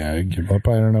 Oh, okay, I give up.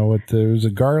 I don't know what there was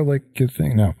a garlic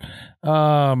thing. No.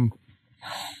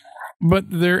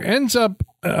 But they end up,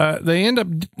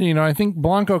 I think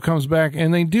Blanco comes back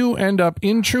and they do end up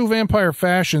in true vampire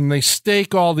fashion. They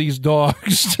stake all these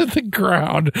dogs to the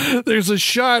ground. There's a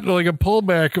shot, like a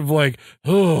pullback of like,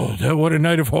 oh, what a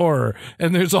night of horror.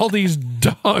 And there's all these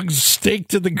dogs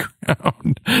staked to the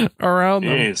ground around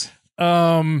them.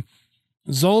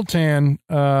 Zoltan,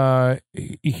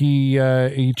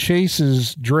 he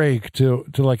chases Drake to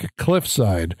like a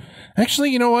cliffside.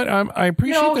 Actually, you know what? I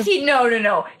appreciate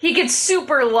No. He gets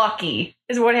super lucky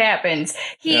is what happens.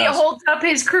 He holds up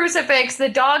his crucifix. The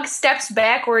dog steps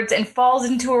backwards and falls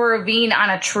into a ravine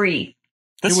on a tree.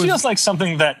 This feels like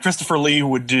something that Christopher Lee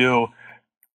would do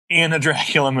in a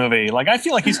Dracula movie. Like, I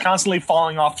feel like he's constantly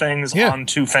falling off things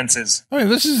onto fences. I mean,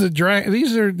 this is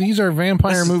these are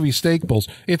vampire movie staples.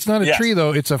 It's not a tree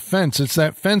though, it's a fence. It's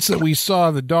that fence that we saw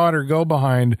the daughter go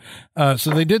behind.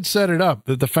 So they did set it up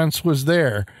that the fence was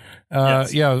there.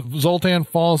 Yeah, Zoltan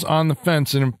falls on the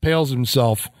fence and impales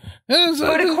himself.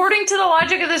 But according to the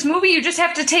logic of this movie, you just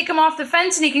have to take him off the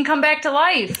fence and he can come back to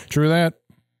life. True that.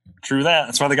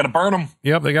 That's why they got to burn him.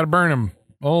 Yep, they got to burn him.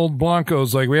 Old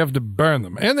Blanco's like, we have to burn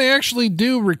them. And they actually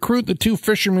do recruit the two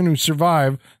fishermen who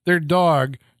survive. Their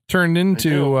dog turned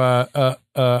into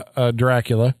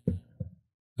Dracula. Is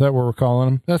that what we're calling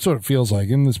them? That's what it feels like.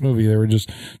 In this movie, there was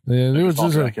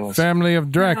a family of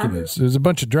Draculas. There's a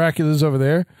bunch of Draculas over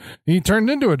there. He turned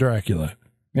into a Dracula.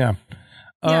 Yeah.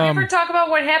 You ever talk about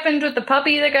what happened with the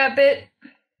puppy that got bit?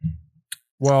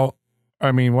 Well,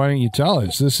 I mean, why don't you tell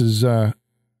us? This is...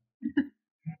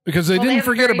 because they didn't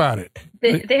forget about it.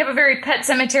 They have a very Pet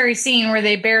Cemetery scene where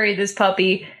they bury this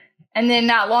puppy. And then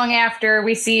not long after,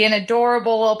 we see an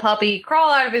adorable little puppy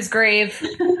crawl out of his grave.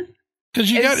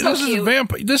 Because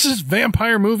this is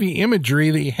vampire movie imagery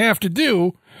that you have to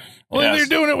do Only they're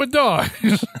doing it with dogs.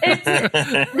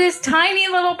 It's this tiny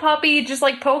little puppy just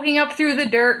like poking up through the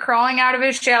dirt, crawling out of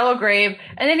his shallow grave,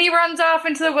 and then he runs off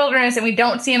into the wilderness, and we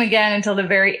don't see him again until the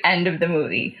very end of the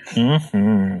movie.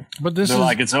 Mm-hmm. But this They're is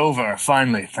like, it's over,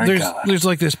 finally, thank God. There's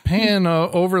like this pan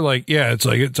over, like, it's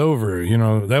like, it's over. You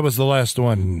know, that was the last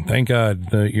one. Thank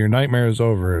God your nightmare is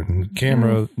over. And the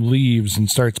camera leaves and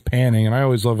starts panning. And I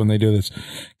always love when they do this.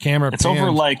 It's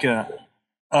over like a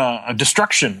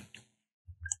destruction.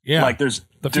 Yeah, like there's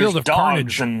field of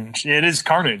carnage, and it is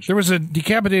carnage. There was a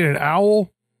decapitated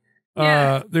owl.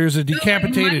 Yeah. There's a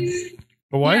decapitated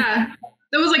what? Yeah,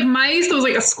 there was like mice. There was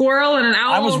like a squirrel and an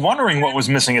owl. I was wondering what was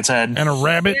missing its head. And a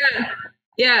rabbit.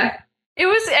 Yeah. It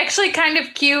was actually kind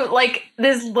of cute, like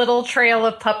this little trail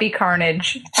of puppy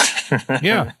carnage.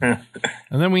 Yeah, and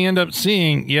then we end up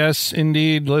seeing, yes,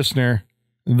 indeed, listener,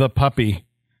 the puppy.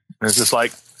 It's just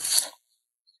like.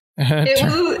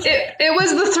 It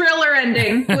was the thriller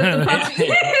ending with the puppy.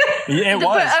 Yeah, it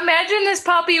was. But imagine this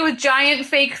puppy with giant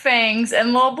fake fangs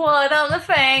and little blood on the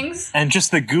fangs. And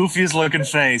just the goofiest looking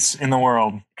face in the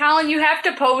world. Colin, you have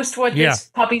to post what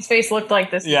this puppy's face looked like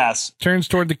this week. Yes. Turns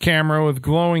toward the camera with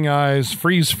glowing eyes,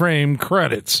 freeze frame,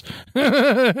 credits.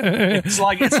 It's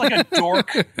like a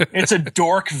dork. It's a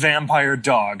dork vampire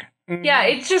dog. Yeah,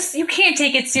 it's just, you can't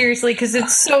take it seriously because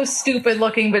it's so stupid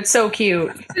looking, but so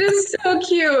cute. It's so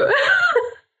cute.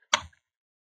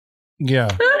 Yeah.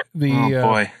 Oh,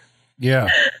 boy. Yeah.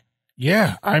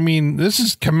 Yeah. I mean, this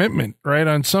is commitment, right?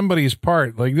 On somebody's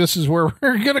part. Like, this is where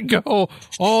we're going to go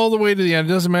all the way to the end.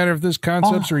 It doesn't matter if this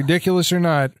concept's ridiculous or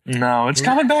not. No, it's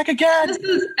coming back again. This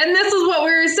is what we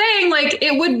were saying. Like,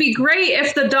 it would be great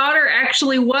if the daughter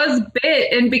actually was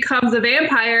bit and becomes a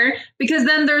vampire, because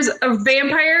then there's a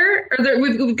vampire, or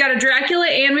we've got a Dracula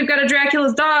and we've got a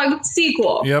Dracula's dog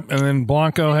sequel. Yep. And then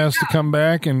Blanco has to come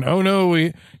back, and oh no,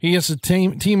 he has to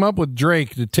team up with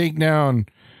Drake to take down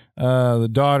the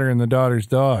daughter and the daughter's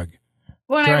dog.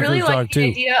 Well, I really like the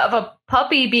idea of a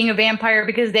puppy being a vampire,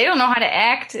 because they don't know how to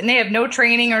act and they have no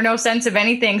training or no sense of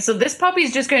anything. So this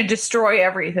puppy's just going to destroy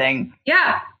everything.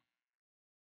 Yeah.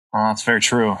 Oh, that's very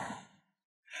true.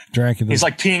 Dracula. He's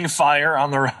like peeing fire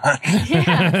on the run.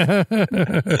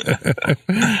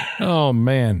 Oh,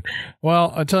 man.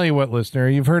 Well, I'll tell you what, listener,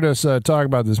 you've heard us talk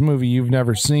about this movie you've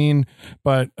never seen,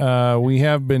 but we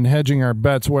have been hedging our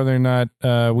bets whether or not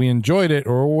we enjoyed it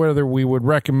or whether we would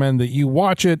recommend that you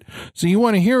watch it. So you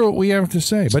want to hear what we have to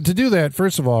say. But to do that,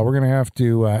 first of all, we're going to have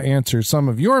to answer some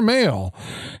of your mail.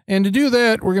 And to do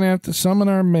that, we're going to have to summon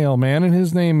our mailman, and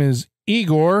his name is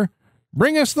Igor.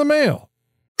 Bring us the mail.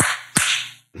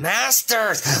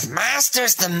 Masters,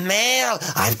 the mail.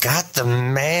 I've got the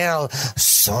mail.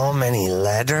 So many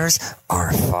letters.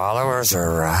 Our followers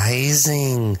are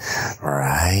rising.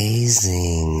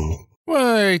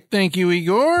 Why, thank you,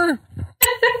 Igor.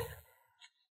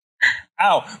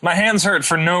 Ow, my hands hurt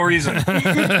for no reason.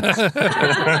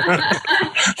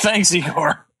 Thanks,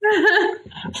 Igor.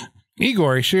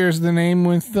 Igor shares the name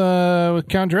with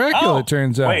Count Dracula, it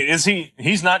turns out. Wait,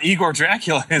 he's not Igor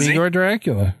Dracula, is he? Igor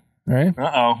Dracula. Right?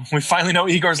 Uh-oh. We finally know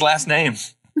Igor's last name.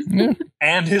 Yeah.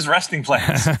 And his resting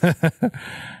place.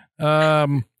 Well,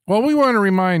 we want to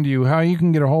remind you how you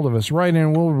can get a hold of us. Right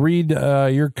in, we'll read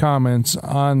your comments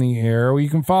on the air. You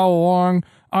can follow along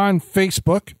on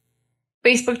Facebook.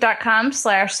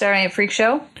 Facebook.com/Saturday Night Freak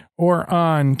Show. Or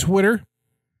on Twitter.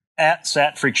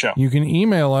 @SatFreakShow. You can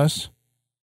email us.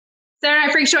 Saturday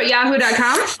Night Freak Show at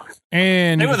yahoo.com.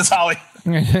 And stay with us, Holly.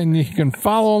 And you can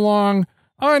follow along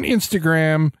on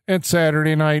Instagram at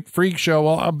Saturday Night Freak Show.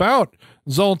 Well, about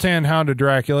Zoltan, Hound of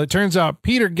Dracula, it turns out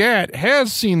Peter Gatt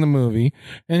has seen the movie,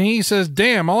 and he says,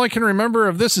 damn, all I can remember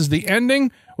of this is the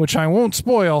ending, which I won't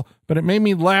spoil, but it made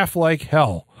me laugh like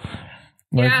hell.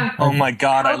 Yeah. Oh my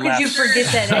God, How could you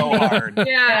forget that so hard.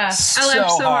 Yeah, I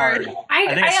laughed so hard. I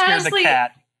think I scared honestly, the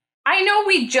cat. I know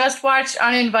we just watched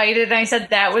Uninvited, and I said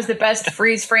that was the best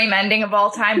freeze frame ending of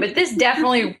all time, but this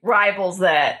definitely rivals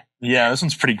that. Yeah, this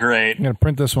one's pretty great. I'm going to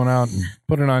print this one out and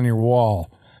put it on your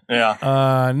wall.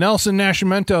 Yeah. Nelson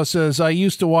Nascimento says, I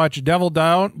used to watch Devil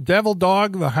Dog,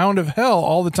 The Hound of Hell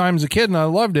all the time as a kid, and I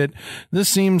loved it. This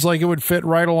seems like it would fit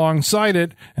right alongside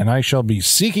it, and I shall be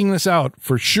seeking this out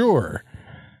for sure.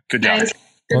 Good job. Nice.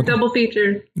 Good double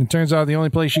feature. It turns out the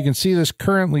only place you can see this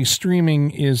currently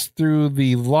streaming is through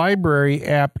the library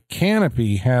app.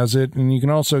 Canopy has it, and you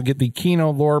can also get the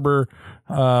Kino Lorber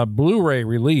Blu-ray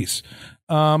release.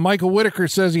 Michael Whitaker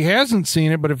says he hasn't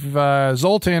seen it, but if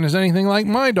Zoltan is anything like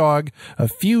my dog, a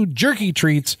few jerky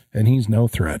treats, and he's no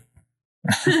threat.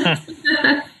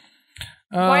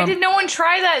 Why did no one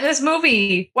try that in this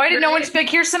movie? Why did no one just be like,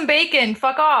 here's some bacon,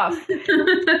 fuck off?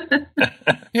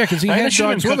 Yeah, because he had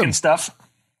dogs with him. Stuff.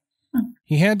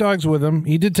 He had dogs with him.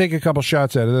 He did take a couple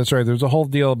shots at it. That's right. There's a whole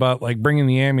deal about like bringing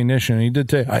the ammunition. He did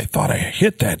take. I thought I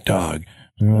hit that dog.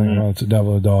 Well, it's a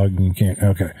devil of a dog, and you can't.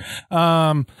 Okay.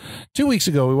 2 weeks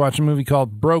ago, we watched a movie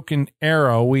called Broken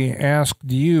Arrow. We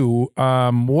asked you,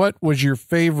 what was your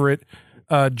favorite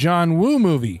John Woo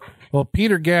movie? Well,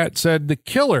 Peter Gatt said The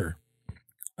Killer.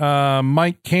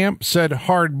 Mike Camp said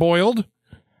Hard Boiled.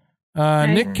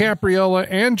 Nick Capriola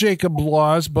and Jacob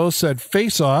Laws both said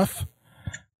Face Off.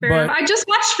 But I just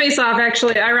watched Face Off,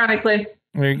 actually, ironically.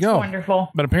 There you go. Wonderful.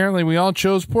 But apparently we all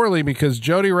chose poorly because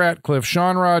Jody Ratcliffe,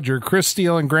 Sean Roger, Chris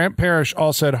Steele, and Grant Parrish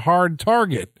all said Hard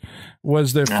Target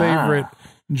was their favorite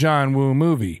John Woo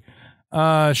movie.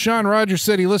 Sean Rogers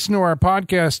said he listened to our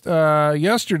podcast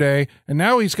yesterday, and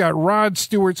now he's got Rod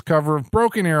Stewart's cover of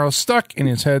Broken Arrow stuck in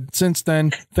his head since then.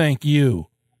 Thank you.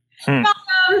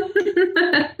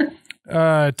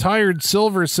 Tired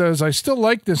Silver says, I still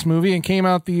like this movie and came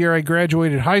out the year I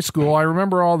graduated high school. I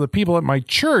remember all the people at my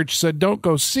church said don't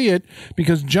go see it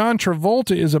because John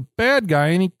Travolta is a bad guy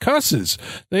and he cusses.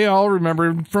 They all remember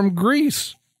him from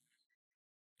Grease.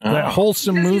 That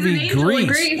wholesome movie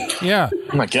Grease. Yeah.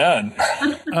 Oh my God.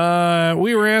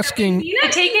 We were asking. I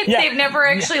take it they've never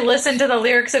actually listened to the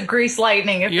lyrics of Grease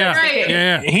Lightning. If that's the case.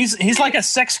 Yeah. He's like a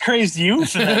sex crazed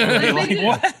youth. Like,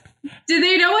 what? Do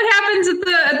they know what happens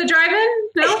at the drive-in?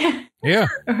 No. Yeah.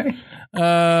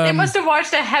 They must have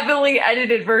watched a heavily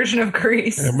edited version of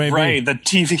Grease. Right, the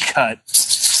TV cut.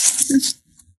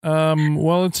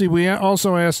 Well, let's see. We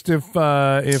also asked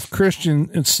if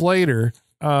Christian Slater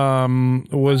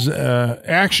was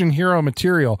action hero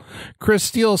material. Chris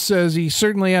Steele says he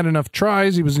certainly had enough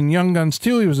tries. He was in Young Guns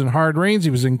 2. He was in Hard Rains.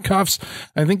 He was in Cuffs.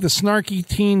 I think the snarky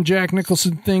teen Jack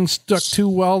Nicholson thing stuck too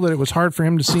well that it was hard for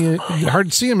him to see it.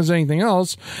 Hard to see him as anything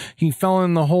else. He fell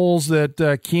in the holes that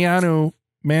Keanu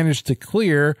managed to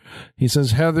clear. He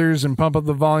says Heathers and Pump Up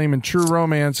the Volume and True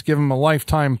Romance give him a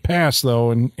lifetime pass,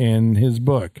 though, in his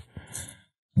book.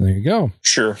 There you go.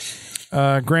 Sure.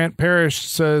 Grant Parrish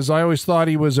says, I always thought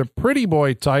he was a pretty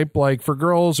boy type, like for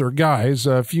girls or guys.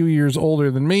 A few years older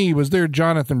than me. He was their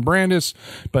Jonathan Brandis,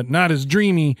 but not as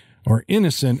dreamy or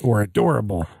innocent or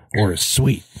adorable or as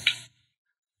sweet.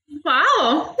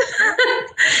 Wow.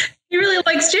 He really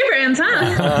likes J-Brands,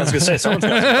 huh? I was going to say, someone's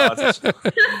got some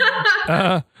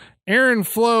thoughts. Aaron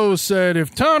Flo said,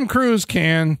 if Tom Cruise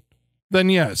can, then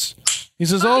yes. He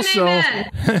says also,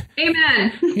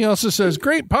 Amen. He also says,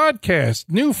 great podcast,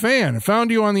 new fan.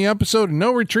 Found you on the episode of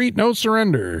No Retreat, No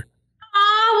Surrender.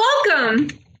 Aw, welcome.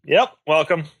 Yep,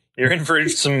 welcome. You're in for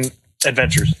some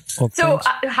adventures. Well, so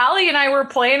Holly and I were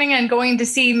planning on going to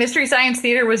see Mystery Science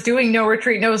Theater was doing No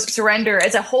Retreat, No Surrender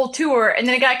as a whole tour, and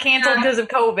then it got canceled because of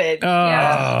COVID.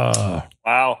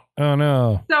 Wow. Oh,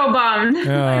 no. So bummed.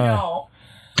 I know.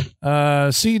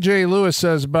 CJ Lewis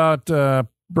says about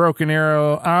Broken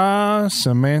Arrow,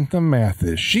 Samantha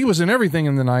Mathis. She was in everything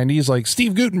in the 90s, like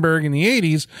Steve Guttenberg in the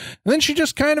 80s, and then she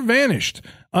just kind of vanished.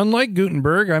 Unlike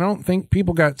Guttenberg, I don't think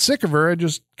people got sick of her. I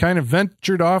just kind of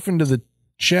ventured off into the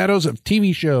shadows of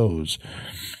TV shows.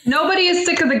 Nobody is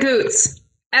sick of the Goots.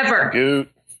 Ever. Goot.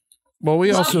 Well,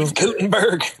 we also...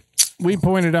 Guttenberg. We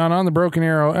pointed out on the Broken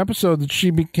Arrow episode that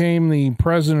she became the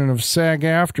president of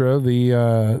SAG-AFTRA,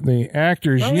 the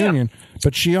Actors Union,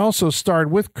 but she also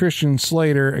starred with Christian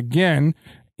Slater again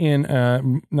in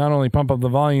not only Pump Up the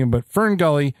Volume, but Fern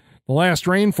Gully, The Last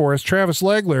Rainforest. Travis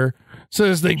Legler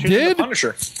says they did.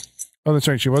 Punisher. Oh, that's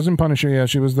right. She was in Punisher. Yeah,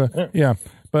 she was yeah.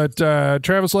 But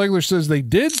Travis Legler says they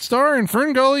did star in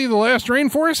Fern Gully, The Last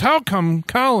Rainforest. How come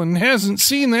Colin hasn't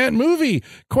seen that movie?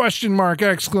 Question mark,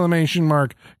 exclamation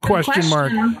mark, question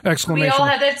mark, exclamation. We all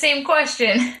had that same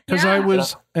question. Because I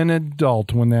was an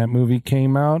adult when that movie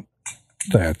came out.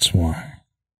 That's why.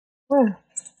 All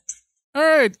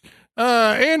right.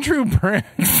 Andrew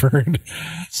Bradford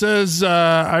says,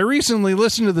 I recently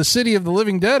listened to the City of the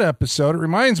Living Dead episode. It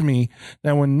reminds me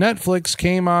that when Netflix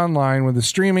came online with the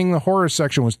streaming, the horror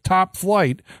section was top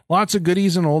flight. Lots of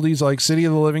goodies and oldies like City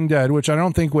of the Living Dead, which I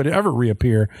don't think would ever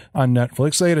reappear on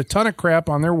Netflix. They had a ton of crap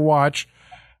on their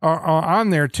on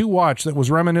there to watch that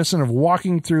was reminiscent of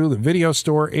walking through the video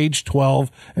store age 12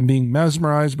 and being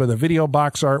mesmerized by the video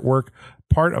box artwork,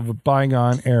 part of a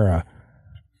bygone era.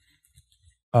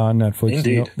 On Netflix,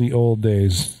 the old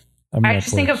days of Netflix. I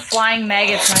just think of flying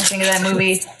maggots when I think of that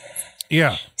movie.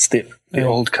 Yeah. It's the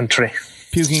old country.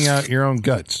 Puking out your own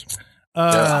guts.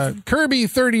 Kirby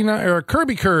 39 or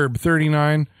Kirby Curb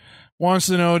 39 wants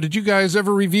to know, did you guys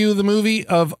ever review the movie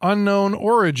Of Unknown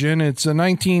Origin? It's a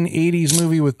 1980s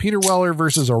movie with Peter Weller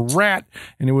versus a rat,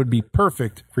 and it would be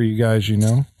perfect for you guys, you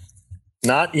know.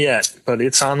 Not yet, but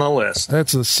it's on the list.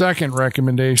 That's the second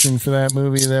recommendation for that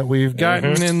movie that we've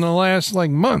gotten in the last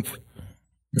month.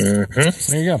 There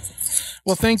you go.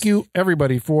 Well, thank you,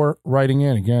 everybody, for writing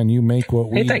in. Again, you make what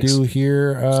we do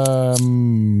here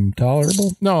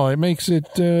tolerable. No, it makes it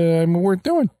worth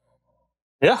doing.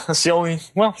 Yeah, that's the only...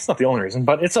 Well, it's not the only reason,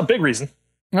 but it's a big reason.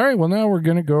 All right, well, now we're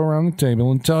going to go around the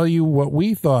table and tell you what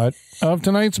we thought of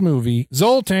tonight's movie,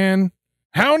 Zoltan,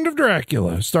 Hound of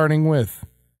Dracula, starting with...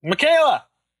 Michaela,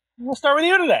 we'll start with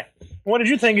you today. What did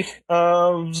you think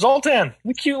of Zoltan,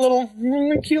 the cute little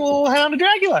Hound of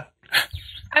Dracula?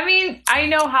 I mean, I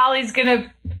know Holly's going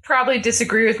to probably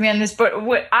disagree with me on this, but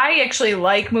I actually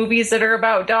like movies that are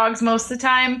about dogs most of the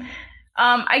time.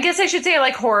 I guess I should say I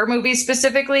like horror movies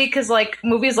specifically, because like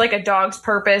movies like A Dog's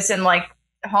Purpose and like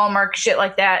Hallmark shit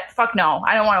like that. Fuck no,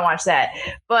 I don't want to watch that.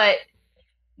 But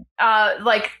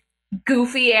like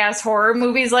goofy ass horror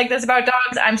movies like this about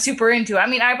dogs, I'm super into. I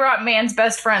mean, I brought Man's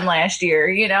Best Friend last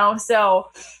year,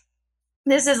 so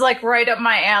this is like right up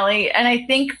my alley. And I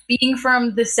think being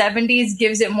from the 70s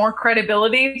gives it more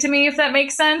credibility to me, if that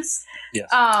makes sense. Yes.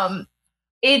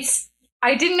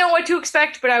 I didn't know what to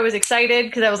expect, but I was excited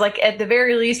because I was like, at the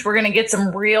very least, we're going to get some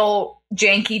real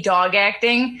janky dog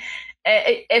acting,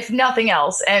 if nothing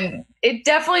else. And it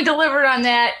definitely delivered on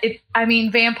that.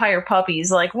 Vampire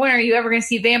puppies. Like, when are you ever going to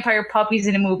see vampire puppies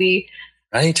in a movie?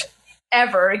 Right.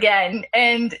 Ever again.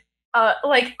 And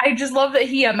I just love that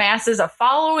he amasses a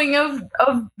following of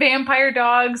vampire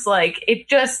dogs. Like, it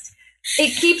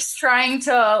keeps trying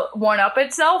to one-up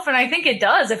itself, and I think it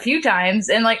does a few times.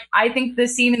 And like, I think the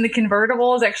scene in the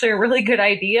convertible is actually a really good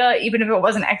idea, even if it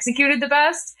wasn't executed the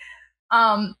best.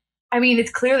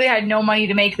 It's clear they had no money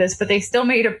to make this, but they still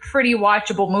made a pretty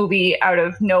watchable movie out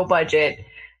of no budget.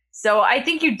 So I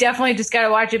think you definitely just got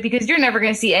to watch it, because you're never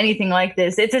going to see anything like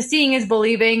this. It's a seeing is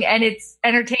believing, and it's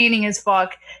entertaining as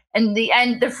fuck. And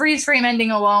the freeze frame ending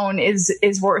alone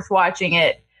is worth watching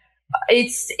it.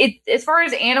 It's as far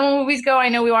as animal movies go, I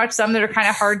know we watch some that are kind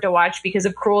of hard to watch because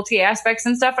of cruelty aspects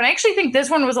and stuff. And I actually think this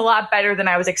one was a lot better than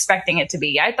I was expecting it to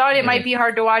be. I thought it might be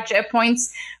hard to watch at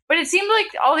points, but it seemed like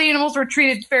all the animals were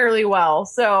treated fairly well.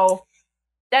 So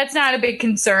that's not a big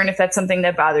concern if that's something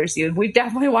that bothers you. We've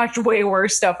definitely watched way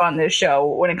worse stuff on this show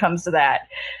when it comes to that.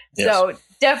 Yes. So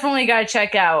definitely got to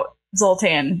check out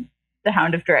Zoltan, the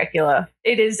Hound of Dracula.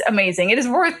 It is amazing. It is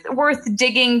worth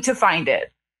digging to find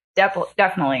it.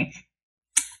 Definitely.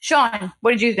 Sean,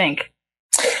 what did you think?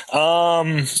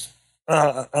 Zoltan.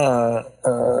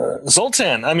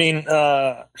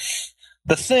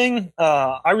 The thing,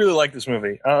 I really like this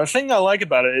movie. The thing I like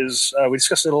about it is, we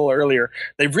discussed it a little earlier,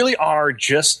 they really are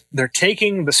they're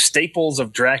taking the staples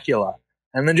of Dracula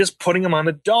and then just putting them on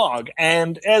a dog.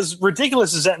 And as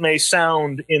ridiculous as that may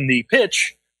sound in the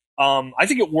pitch, I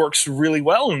think it works really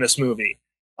well in this movie.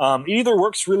 It either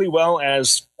works really well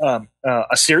as a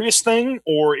serious thing,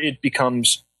 or it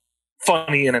becomes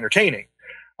funny and entertaining.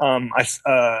 I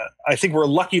think we're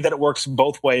lucky that it works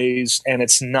both ways, and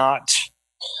it's not.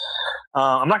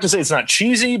 I'm not going to say it's not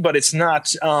cheesy, but it's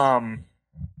not. I'm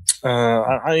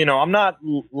not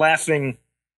laughing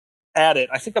at it.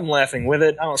 I think I'm laughing with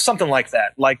it. I don't know, something like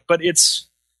that. But it's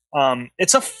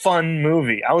a fun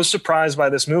movie. I was surprised by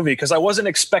this movie because I wasn't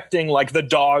expecting like the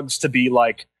dogs to be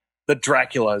like the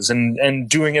Draculas and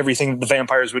doing everything the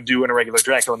vampires would do in a regular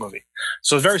Dracula movie.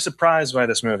 So I was very surprised by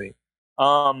this movie.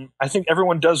 I think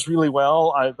everyone does really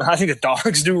well. I think the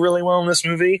dogs do really well in this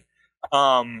movie.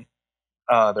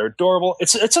 They're adorable.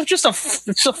 It's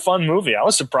a fun movie. I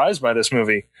was surprised by this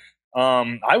movie.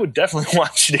 I would definitely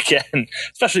watch it again,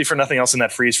 especially for nothing else in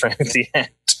that freeze frame at the end.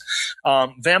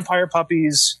 Vampire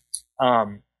puppies.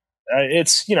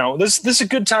 This is a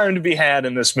good time to be had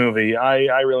in this movie.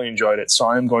 I really enjoyed it, so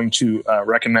I'm going to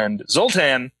recommend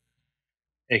Zoltan,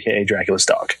 aka Dracula's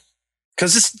dog,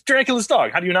 because it's Dracula's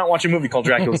dog. How do you not watch a movie called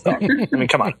Dracula's dog? I mean,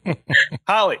 come on.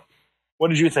 Holly, what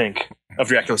did you think of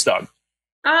Dracula's dog?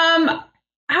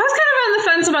 I was kind of on the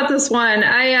fence about this one.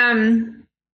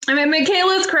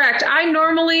 Michaela's correct. I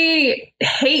normally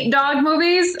hate dog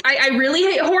movies. I really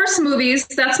hate horse movies.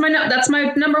 That's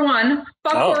my number one.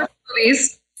 Fuck horse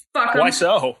movies. Fuck them. Why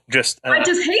so? I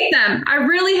just hate them. I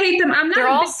really hate them. They're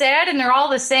all sad and they're all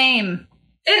the same.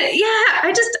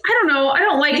 I don't know. I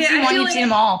don't like it. I feel like see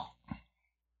them all.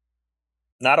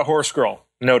 Not a horse girl.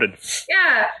 Noted.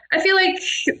 Yeah, I feel like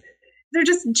they're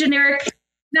just generic.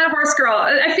 Not a horse girl.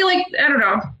 I feel like I don't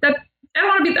know that. I don't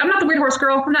want to be. I'm not the weird horse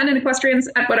girl. I'm not into equestrians.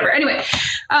 Whatever. Anyway,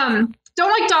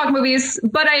 don't like dog movies,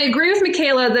 but I agree with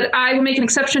Michaela that I will make an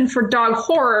exception for dog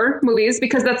horror movies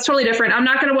because that's totally different. I'm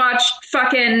not going to watch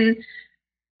fucking.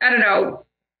 I don't know.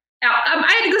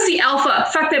 I had to go see Alpha.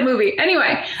 Fuck that movie.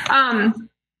 Anyway,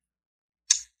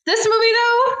 this movie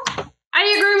though,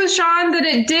 I agree with Sean that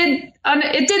it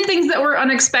did things that were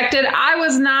unexpected. I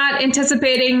was not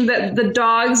anticipating that the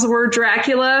dogs were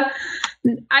Dracula.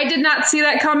 I did not see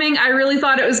that coming. I really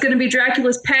thought it was going to be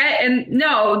Dracula's pet, and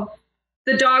no,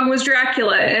 the dog was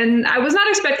Dracula, and I was not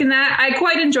expecting that. I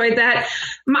quite enjoyed that.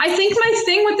 I think my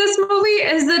thing with this movie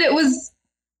is that it was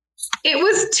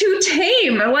too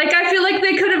tame. Like, I feel like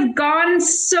they could have gone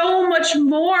so much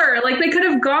more. Like, they could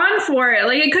have gone for it.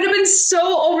 Like, it could have been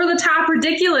so over the top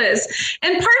ridiculous.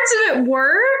 And parts of it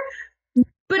were,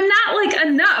 but not like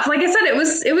enough. Like I said, it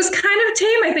was kind of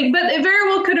tame, I think, but it very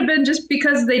well could have been just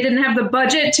because they didn't have the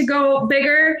budget to go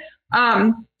bigger.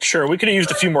 Sure, we could have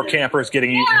used a few more campers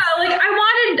getting eaten. Yeah, like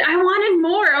I wanted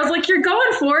more. I was like, you're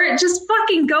going for it, just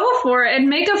fucking go for it and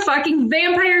make a fucking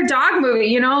vampire dog movie,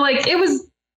 you know? Like, it was,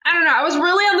 I don't know, I was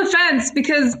really on the fence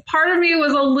because part of me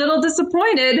was a little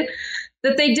disappointed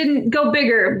that they didn't go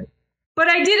bigger. But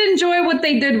I did enjoy what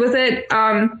they did with it.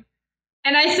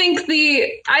 And I think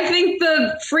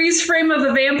the freeze frame of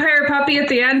the vampire puppy at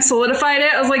the end solidified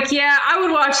it. I was like, yeah, I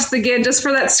would watch this again just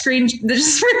for that screen,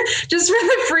 just for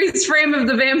the freeze frame of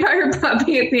the vampire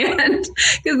puppy at the end,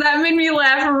 because that made me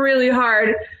laugh really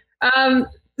hard.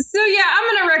 So yeah,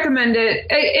 I'm gonna recommend it.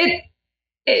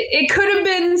 It could have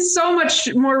been so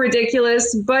much more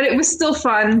ridiculous, but it was still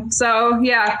fun. So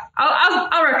yeah,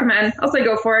 I'll recommend. I'll say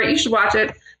go for it. You should watch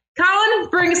it. Colin,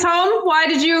 bring us home. Why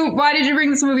did you bring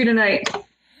this movie tonight?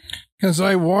 Because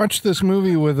I watched this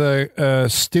movie with a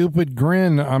stupid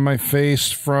grin on my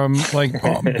face from like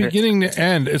beginning to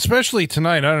end, especially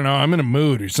tonight. I don't know. I'm in a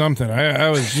mood or something. I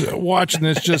was watching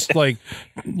this just like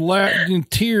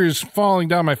tears falling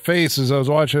down my face as I was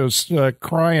watching. I was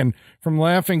crying from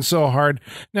laughing so hard.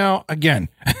 Now, again,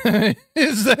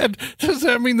 does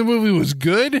that mean the movie was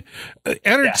good?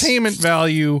 Entertainment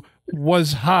value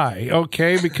was high,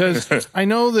 okay, because I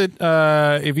know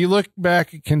that if you look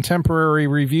back at contemporary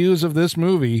reviews of this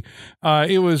movie,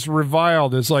 it was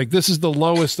reviled as like, this is the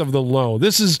lowest of the low.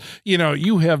 This is,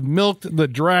 you have milked the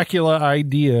Dracula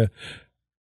idea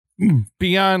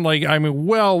beyond, like, I mean,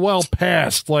 well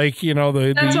past, like,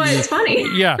 that's why it's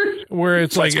funny. Yeah, where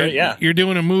it's like, great, yeah. You're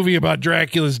doing a movie about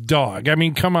Dracula's dog. I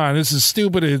mean, come on, this is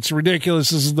stupid. It's ridiculous.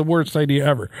 This is the worst idea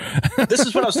ever. This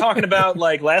is what I was talking about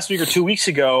like last week or 2 weeks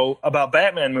ago about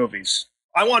Batman movies.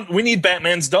 We need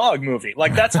Batman's dog movie.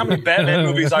 Like, that's how many Batman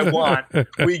movies I want.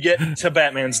 We get to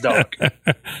Batman's dog.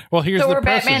 Well, here's so the were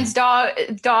precedent.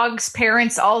 Batman's dog's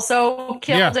parents also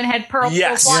killed and had pearls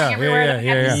flying everywhere?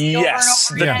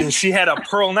 Yes. She had a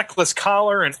pearl necklace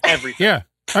collar and everything. Yeah.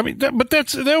 I mean,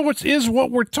 that is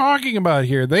what we're talking about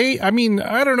here. I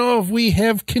don't know if we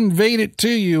have conveyed it to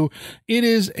you. It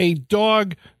is a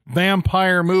dog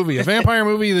vampire movie, a vampire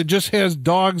movie that just has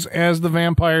dogs as the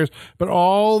vampires, but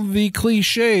all the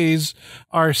cliches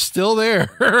are still there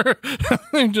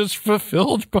and just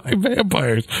fulfilled by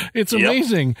vampires. It's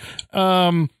amazing.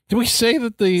 Do we say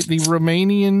that the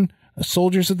Romanian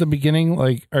soldiers at the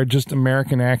beginning are just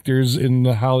American actors in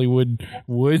the Hollywood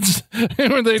woods?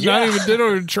 Or they not even did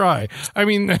or try? I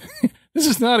mean, this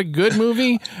is not a good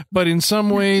movie, but in some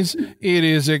ways it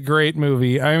is a great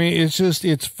movie. I mean,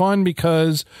 it's fun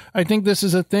because I think this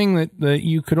is a thing that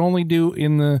you could only do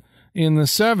in the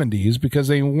 70s because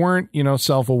they weren't,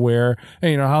 self-aware.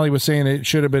 And, Holly was saying they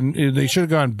should have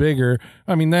gone bigger.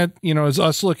 I mean, that, is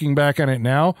us looking back on it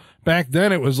now. Back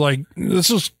then it was like,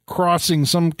 this was crossing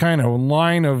some kind of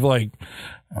line of like,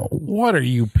 what are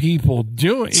you people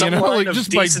doing? Some line of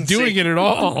just decency. by doing it at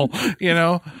all,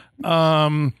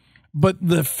 But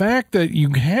the fact that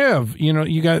you have,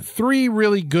 you got 3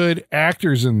 really good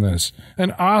actors in this, an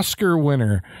Oscar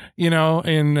winner,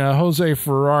 in Jose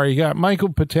Ferrari. You got Michael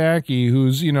Pataki,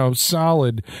 who's,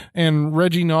 solid, and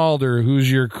Reggie Nalder,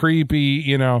 who's your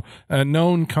creepy, a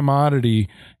known commodity,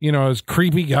 as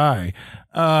creepy guy.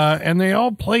 And they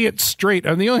all play it straight.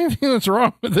 And the only thing that's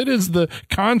wrong with it is the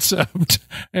concept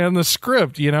and the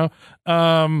script, And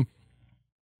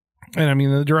I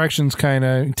mean, the direction's kind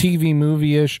of TV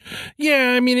movie-ish.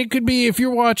 Yeah, I mean, it could be, if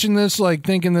you're watching this, like,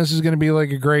 thinking this is going to be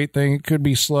like a great thing, it could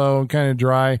be slow and kind of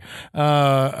dry.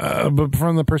 But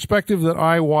from the perspective that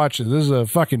I watched it, this is a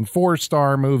fucking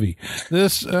 4-star movie.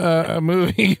 This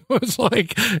movie was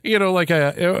like,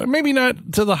 maybe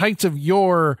not to the heights of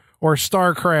Your or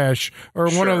Star Crash or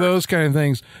one of those kind of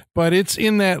things, but it's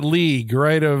in that league,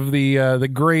 right, of the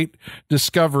great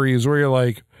discoveries where you're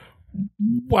like,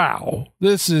 wow,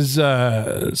 this is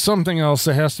something else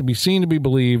that has to be seen to be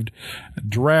believed.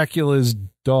 Dracula's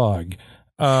dog.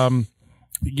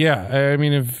 Yeah, I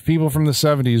mean, if people from the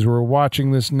 70s were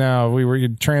watching this now, we were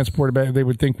transported back, they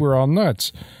would think we're all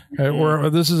nuts.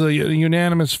 This is a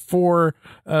unanimous four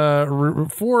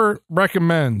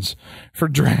recommends for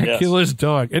Dracula's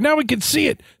dog. And now we can see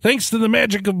it, thanks to the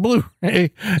magic of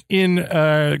Blu-ray,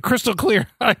 in crystal clear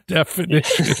high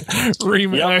definition.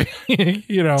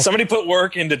 You know, somebody put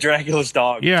work into Dracula's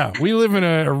dog. Yeah, we live in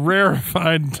a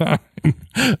rarefied time.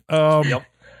 Yep.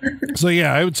 So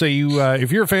yeah, I would say you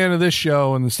if you're a fan of this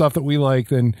show and the stuff that we like,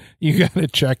 then you got to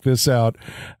check this out.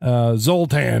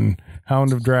 Zoltan,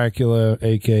 Hound of Dracula,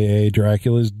 aka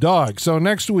Dracula's dog. So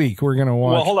next week we're gonna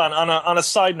watch. Well, hold on. On a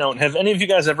side note, have any of you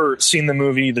guys ever seen the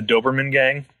movie The Doberman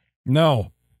Gang?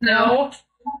 No.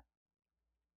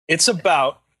 It's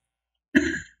about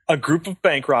a group of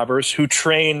bank robbers who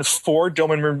train 4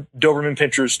 Doberman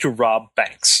pinschers to rob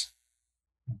banks.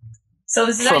 So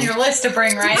this is on your list to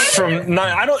bring, right?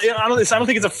 I don't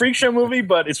think it's a freak show movie,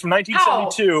 but it's from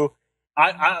 1972.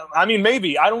 I mean,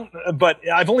 maybe but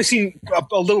I've only seen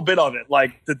a little bit of it.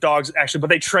 Like the dogs actually, but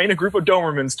they train a group of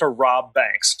Dobermans to rob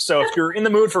banks. So if you're in the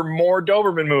mood for more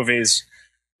Doberman movies,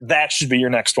 that should be your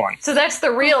next one. So that's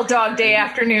the real Dog Day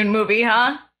Afternoon movie,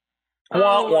 huh?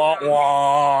 Wah, wah,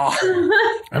 wah.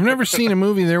 I've never seen a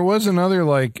movie. There was another,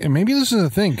 like, and maybe this is a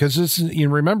thing, because you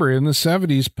remember in the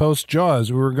 70s post Jaws,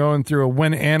 we were going through a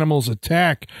When Animals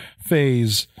Attack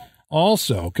phase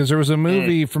also, because there was a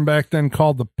movie from back then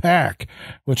called The Pack,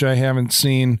 which I haven't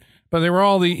seen, but they were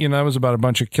all that was about a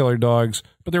bunch of killer dogs,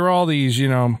 but there were all these,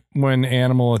 when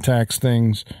animal attacks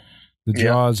things. The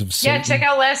Jaws of Satan. Yeah, check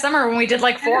out last summer when we did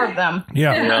like 4 of them.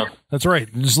 Yeah, that's right.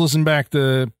 Just listen back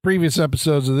to previous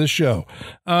episodes of this show.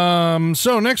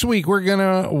 So next week, we're going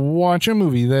to watch a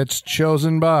movie that's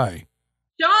chosen by...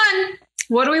 John,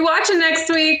 what are we watching next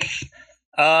week?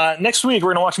 Next week,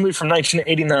 we're going to watch a movie from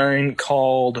 1989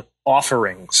 called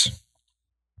Offerings.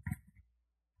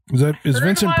 Is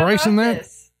Vincent Price in that?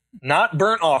 Not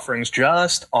Burnt Offerings,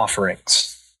 just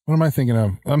Offerings. What am I thinking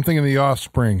of? I'm thinking of The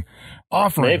Offspring.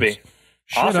 Offerings. Maybe.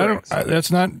 Shit, that's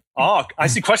not. Oh, I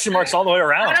see question marks all the way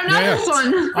around. I don't know this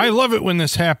one. I love it when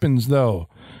this happens, though.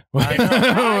 When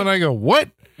I go, what?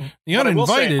 The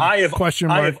uninvited question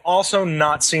mark. I have also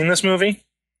not seen this movie,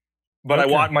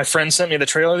 but my friend sent me the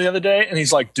trailer the other day, and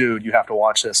he's like, dude, you have to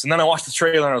watch this. And then I watched the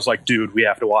trailer, and I was like, dude, we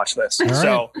have to watch this. Right.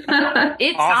 So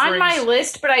it's on my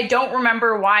list, but I don't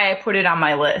remember why I put it on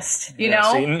my list. You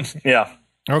know? Yeah.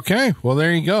 Okay, well,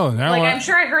 there you go. Now, I'm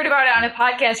sure I heard about it on a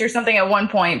podcast or something at one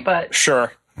point, but...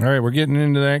 Sure. All right, we're getting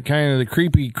into that kind of the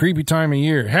creepy time of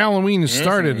year. Halloween has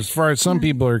started as far as some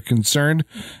people are concerned.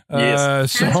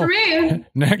 Yes. So for me.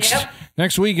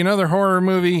 Next week, another horror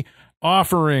movie,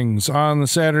 Offerings, on the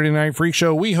Saturday Night Freak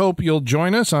Show. We hope you'll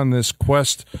join us on this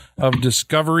quest of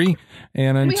discovery.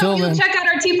 And until then... check out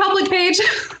our TeePublic page.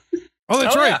 Oh,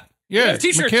 that's right. Yeah,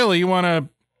 Michaela, you want to...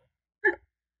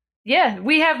 Yeah,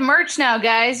 we have merch now,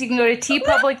 guys. You can go to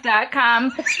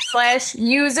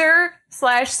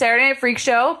teepublic.com/user/Saturday Night Freak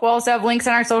Show. We'll also have links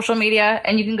on our social media,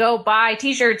 and you can go buy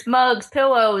t-shirts, mugs,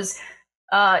 pillows,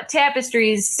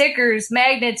 tapestries, stickers,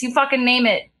 magnets, you fucking name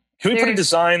it. Can we put a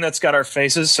design that's got our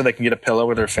faces so they can get a pillow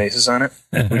with our faces on it?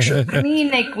 We should. I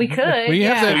mean, we could. We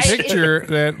have that picture,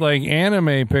 that like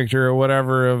anime picture or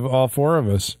whatever of all 4 of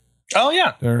us. Oh,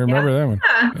 yeah. I remember that one.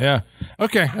 Yeah.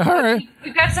 Okay. All right.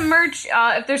 We've got some merch.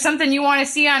 If there's something you want to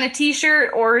see on a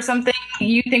t-shirt or something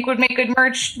you think would make good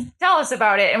merch, tell us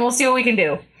about it, and we'll see what we can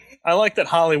do. I like that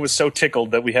Holly was so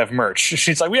tickled that we have merch.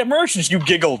 She's like, we have merch, and you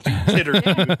giggled.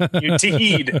 You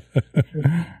teed.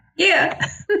 Yeah.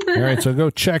 All right, so go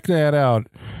check that out.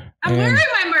 I'm wearing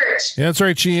my merch. Yeah, that's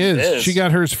right. She is. She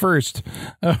got hers first.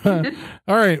 All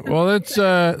right. Well,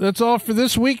 that's all for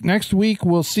this week. Next week,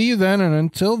 we'll see you then. And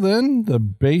until then, the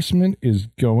basement is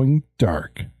going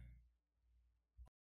dark.